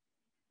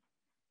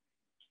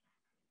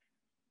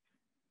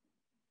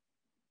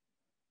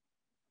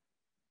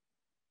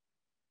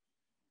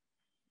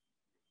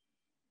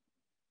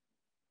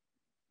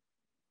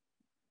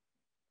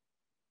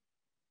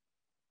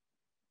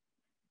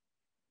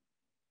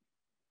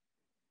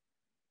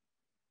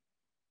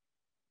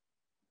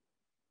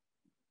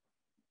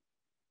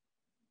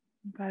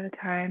 By the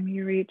time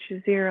you reach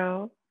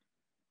 0,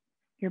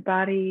 your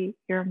body,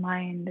 your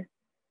mind,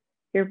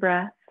 your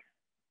breath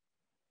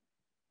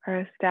are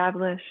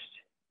established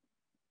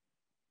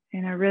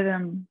in a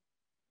rhythm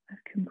of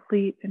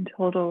complete and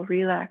total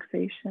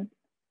relaxation.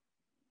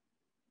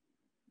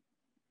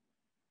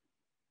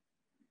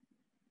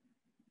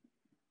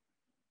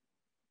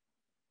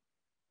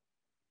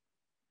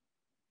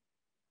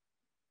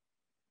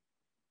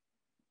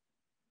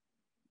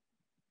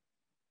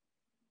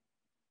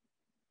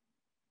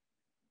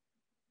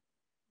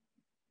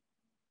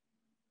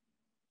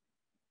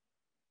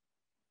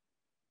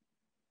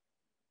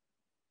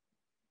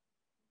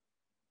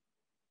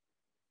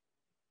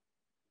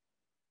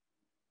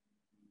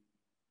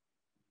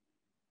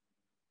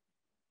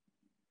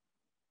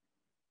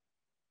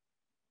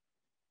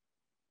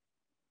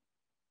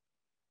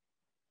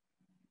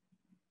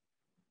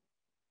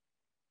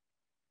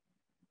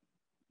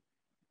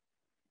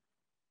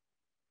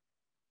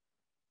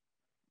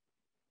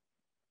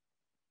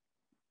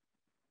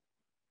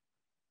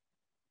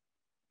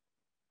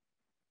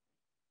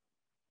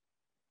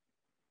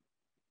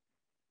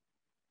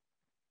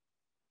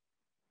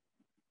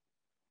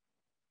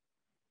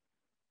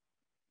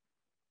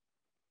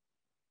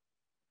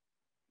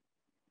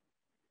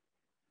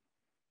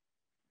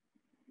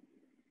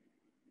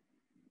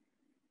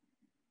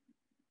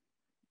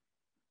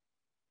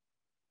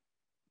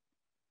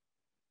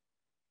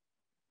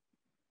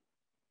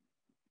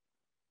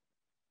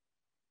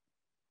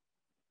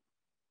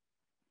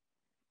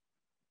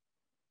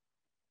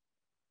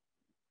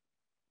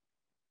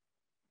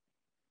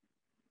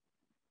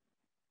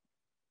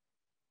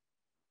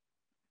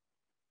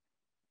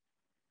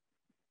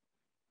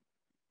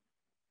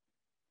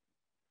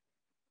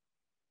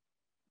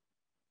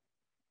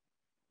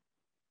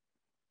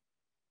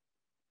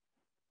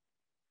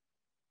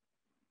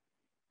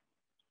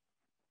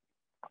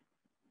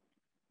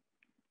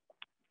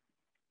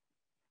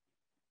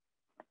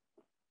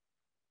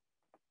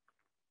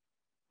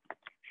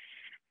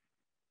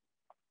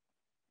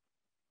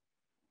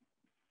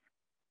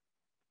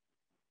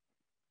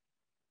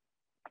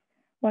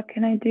 What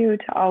can I do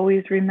to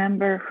always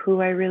remember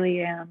who I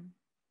really am?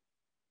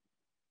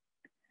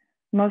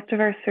 Most of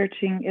our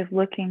searching is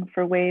looking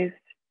for ways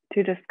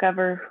to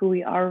discover who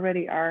we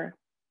already are.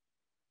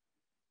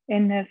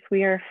 In this,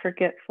 we are a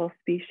forgetful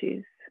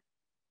species.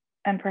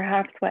 And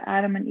perhaps what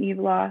Adam and Eve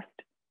lost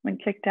when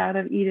kicked out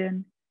of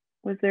Eden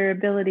was their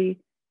ability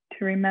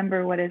to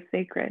remember what is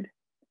sacred.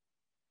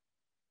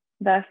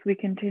 Thus, we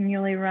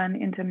continually run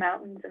into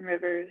mountains and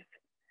rivers,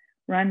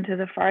 run to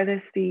the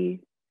farthest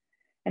sea,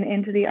 and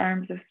into the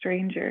arms of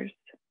strangers,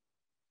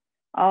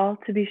 all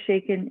to be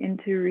shaken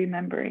into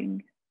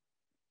remembering.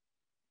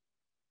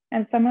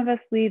 And some of us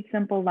lead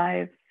simple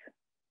lives,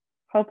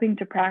 hoping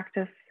to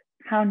practice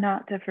how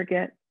not to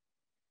forget.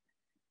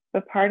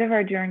 But part of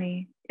our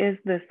journey is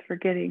this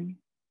forgetting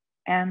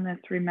and this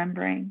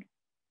remembering.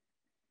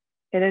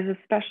 It is a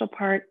special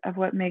part of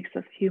what makes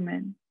us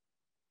human.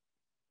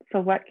 So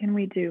what can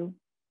we do?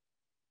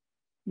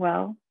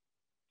 Well,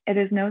 it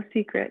is no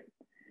secret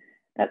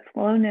that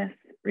slowness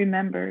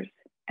remembers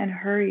and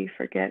hurry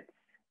forgets.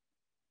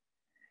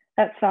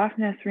 That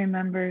softness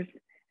remembers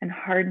and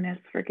hardness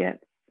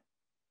forgets.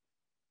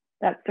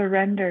 That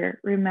surrender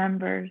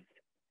remembers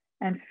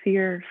and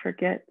fear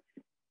forgets.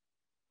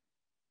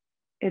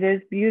 It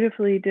is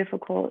beautifully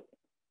difficult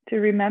to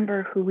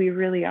remember who we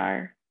really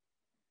are.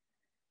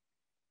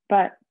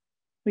 But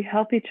we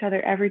help each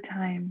other every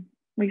time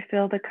we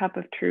fill the cup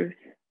of truth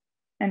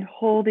and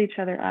hold each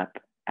other up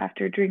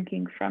after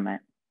drinking from it.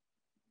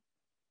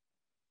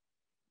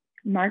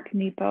 Mark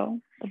Nepo,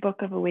 The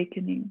Book of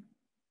Awakening.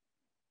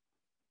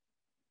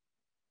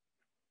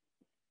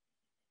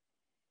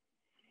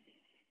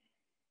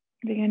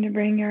 Begin to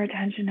bring your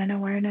attention and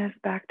awareness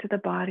back to the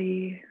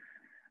body,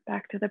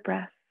 back to the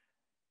breath,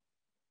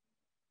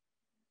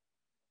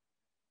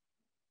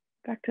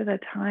 back to the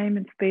time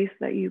and space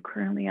that you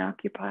currently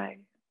occupy.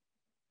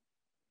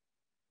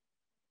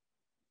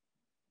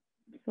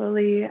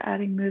 Slowly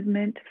adding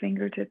movement to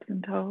fingertips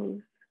and toes.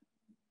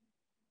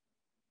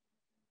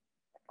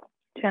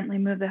 Gently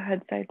move the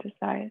head side to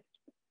side.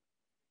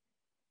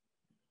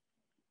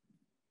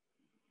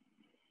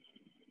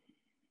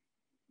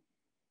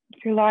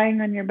 If you're lying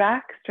on your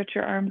back, stretch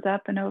your arms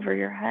up and over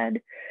your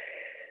head,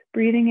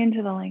 breathing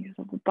into the length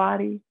of the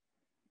body.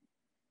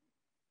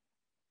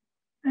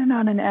 And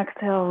on an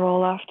exhale,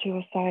 roll off to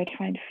a side,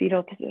 find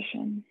fetal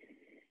position.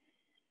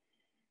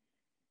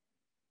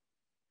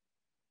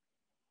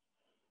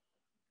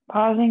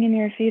 Pausing in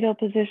your fetal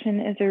position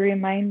is a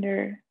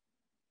reminder,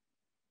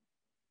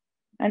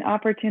 an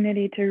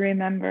opportunity to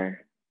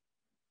remember,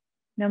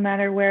 no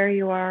matter where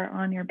you are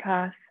on your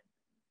path,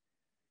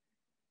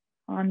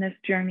 on this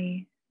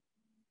journey,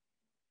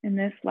 in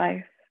this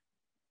life,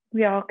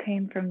 we all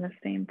came from the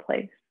same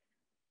place.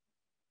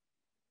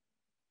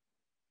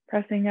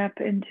 Pressing up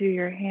into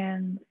your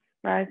hands,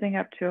 rising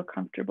up to a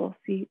comfortable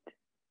seat.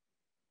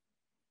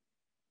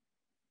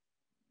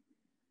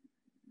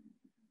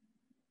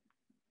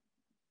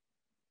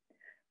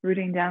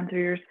 Rooting down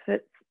through your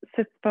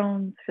sits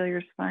bones, feel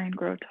your spine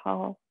grow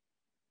tall.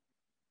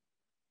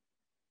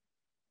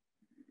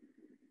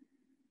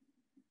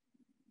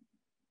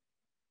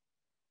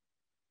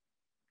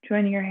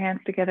 Joining your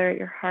hands together at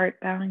your heart,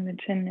 bowing the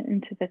chin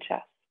into the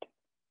chest.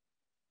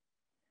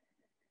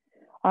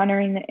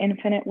 Honoring the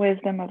infinite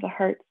wisdom of the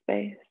heart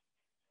space.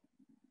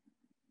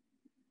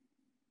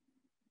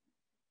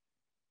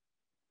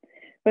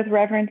 With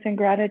reverence and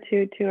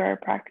gratitude to our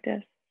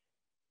practice,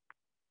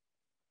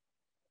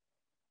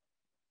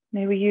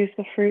 may we use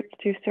the fruits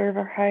to serve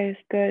our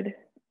highest good.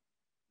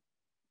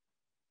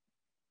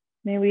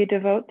 May we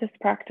devote this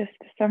practice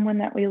to someone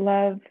that we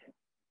love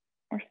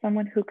or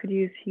someone who could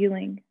use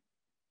healing.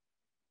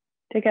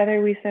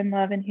 Together we send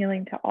love and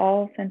healing to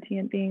all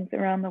sentient beings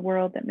around the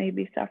world that may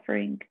be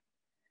suffering.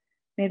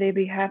 May they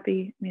be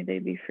happy, may they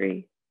be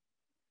free.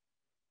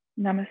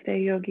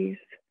 Namaste, yogis.